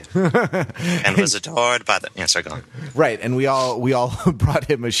grave and was adored by the... Yeah, sorry, go on. Right, and we all brought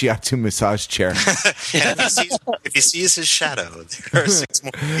him a shiatsu massage chair. If he sees his shadow, there are 6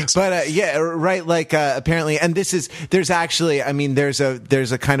 more weeks. But right, like apparently, and there's a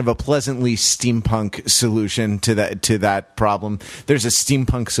kind of a pleasantly steampunk solution to that problem. There's a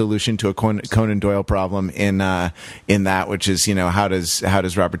steampunk solution to a Conan Doyle problem in that, which is, how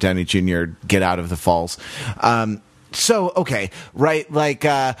does Robert Downey Jr. get out of the falls? So, okay, right, like,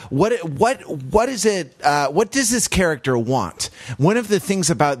 what is it, what does this character want? One of the things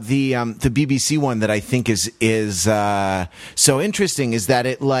about the BBC one that I think is so interesting is that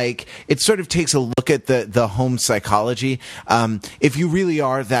it sort of takes a look at the Holmes psychology. If you really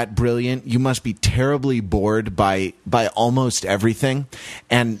are that brilliant, you must be terribly bored by almost everything,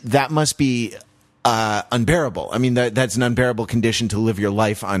 and that must be unbearable. I mean, that's an unbearable condition to live your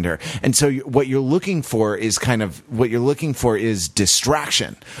life under. And so what you're looking for is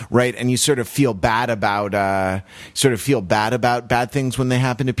distraction, right? And you sort of feel bad about bad things when they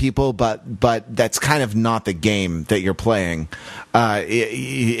happen to people, but that's kind of not the game that you're playing.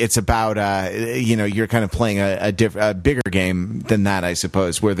 It's about, you're kind of playing a bigger game than that, I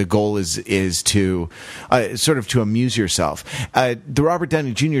suppose, where the goal is to sort of to amuse yourself. The Robert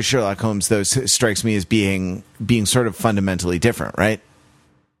Downey Jr. Sherlock Holmes, though, strikes me as being sort of fundamentally different, right?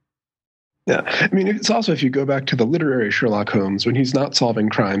 Yeah. I mean, it's also, if you go back to the literary Sherlock Holmes, when he's not solving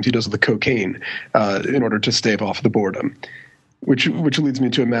crimes, he does the cocaine in order to stave off the boredom. Which leads me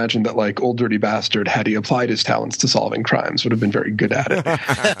to imagine that, like, Old Dirty Bastard, had he applied his talents to solving crimes, would have been very good at it.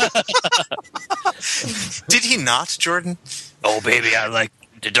 Did he not, Jordan? Oh, baby, I like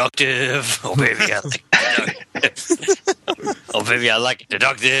deductive. Oh, baby, I like deductive. Oh, baby, I like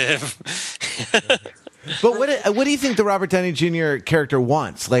deductive. But what do you think the Robert Downey Jr. character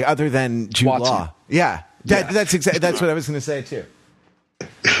wants, like, other than Jude Watson. Law? Yeah, that's what I was going to say too.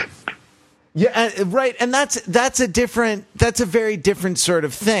 Yeah, right, and that's a very different sort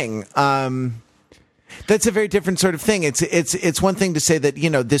of thing. That's a very different sort of thing. It's one thing to say that, you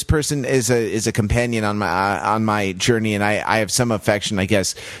know, this person is a companion on my journey, and I have some affection, I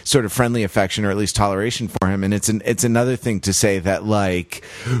guess, sort of friendly affection or at least toleration for him. And it's another thing to say that, like,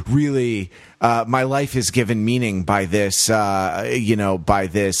 really, my life is given meaning by this, by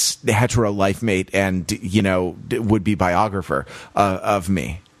this hetero life mate and, you know, would be biographer of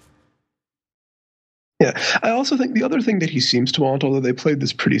me. Yeah, I also think the other thing that he seems to want, although they played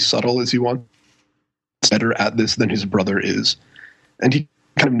this pretty subtle, is he wants better at this than his brother is, and he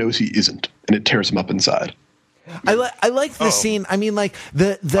kind of knows he isn't, and it tears him up inside. I like the scene. I mean, like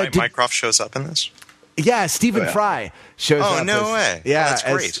Mycroft shows up in this. Yeah, Stephen Fry shows up. Oh, no way! Yeah, that's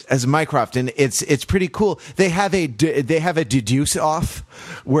great. As Mycroft, and it's pretty cool. They have a deduce off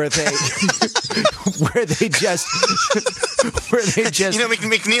where they just You know,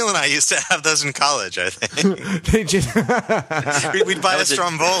 McNeil and I used to have those in college. I think they just we'd buy a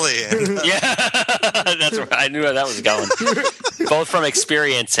Stromboli. Yeah, that's where I knew where that was going. Both from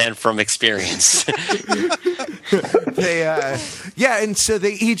experience and from experience. And so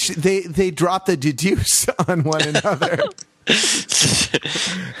they drop the deduce on one another.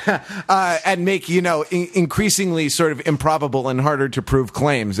 And make, you know, increasingly sort of improbable and harder to prove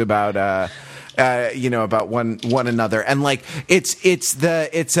claims about about one another. And, like, it's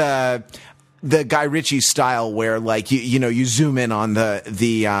the Guy Ritchie style where, like, you zoom in on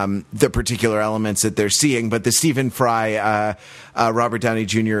the particular elements that they're seeing, but the Stephen Fry Robert Downey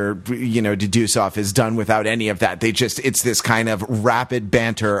Jr. deduce off is done without any of that. It's this kind of rapid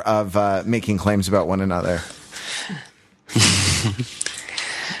banter of making claims about one another.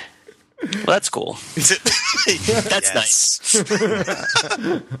 Well, that's cool. That's nice.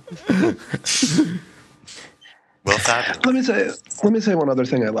 Well, fabulous. Let me say one other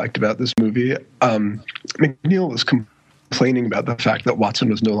thing I liked about this movie. McNeil was complaining about the fact that Watson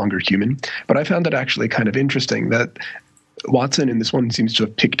was no longer human, but I found it actually kind of interesting that Watson in this one seems to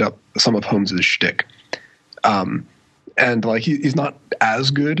have picked up some of Holmes's shtick. And, like, he's not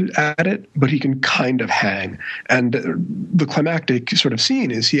as good at it, but he can kind of hang. And the climactic sort of scene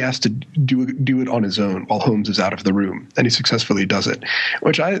is he has to do it on his own while Holmes is out of the room, and he successfully does it,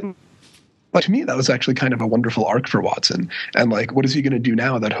 which to me, that was actually kind of a wonderful arc for Watson. And, like, what is he going to do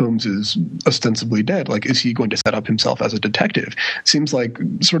now that Holmes is ostensibly dead? Like, is he going to set up himself as a detective? Seems like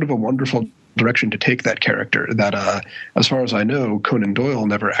sort of a wonderful direction to take that character that, as far as I know, Conan Doyle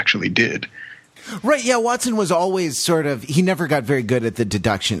never actually did. Right, yeah, Watson was always he never got very good at the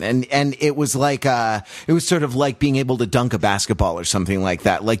deduction, and it was like it was sort of like being able to dunk a basketball or something like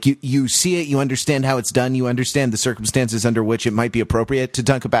that. Like, you see it, you understand how it's done, you understand the circumstances under which it might be appropriate to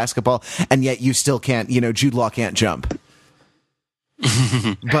dunk a basketball, and yet you still can't, Jude Law can't jump.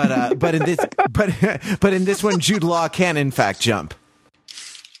 but in this one, Jude Law can in fact jump.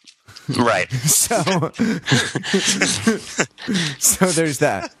 Right. So there's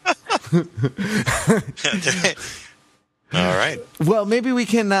that. All right. Well, maybe we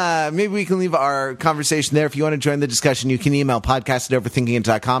can leave our conversation there. If you want to join the discussion, you can email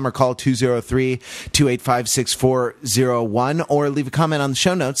podcast@overthinkingit.com or call 203-285-6401 or leave a comment on the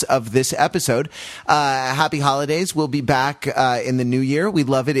show notes of this episode. Happy holidays. We'll be back in the new year. We'd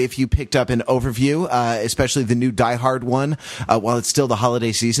love it if you picked up an overview, especially the new Die Hard one. While it's still the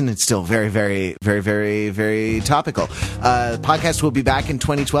holiday season, it's still very, very, very, very, very topical. The podcast will be back in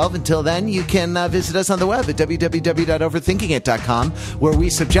 2012. Until then, you can visit us on the web at www.overthinkingit.com, where we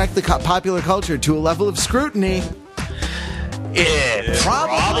subject the popular culture to a level of scrutiny it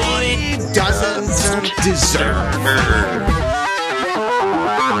probably doesn't deserve.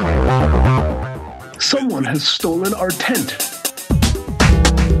 Someone has stolen our tent.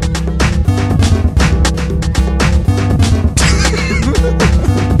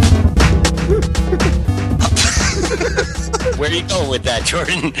 Where are you going with that,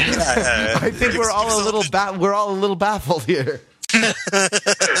 Jordan? I think we're all a little baffled here.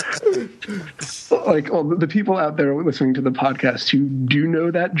 Like, well, the people out there listening to the podcast who do know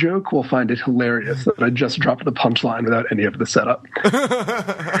that joke will find it hilarious that I just dropped the punchline without any of the setup.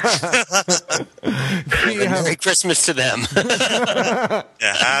 Merry Christmas to them. Yeah,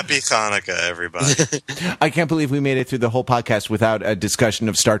 happy Hanukkah, everybody. I can't believe we made it through the whole podcast without a discussion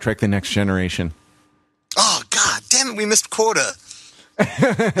of Star Trek: The Next Generation. Oh, God damn it, we missed quota. Now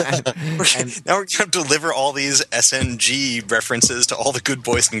we're going to deliver all these SNG references to all the good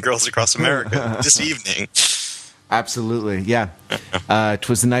boys and girls across America this evening. Absolutely, yeah.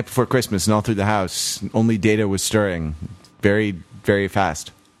 'Twas the night before Christmas, and all through the house, only Data was stirring, very, very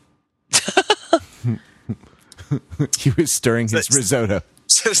fast. He was stirring his risotto.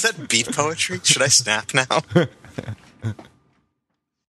 So is that beat poetry? Should I snap now?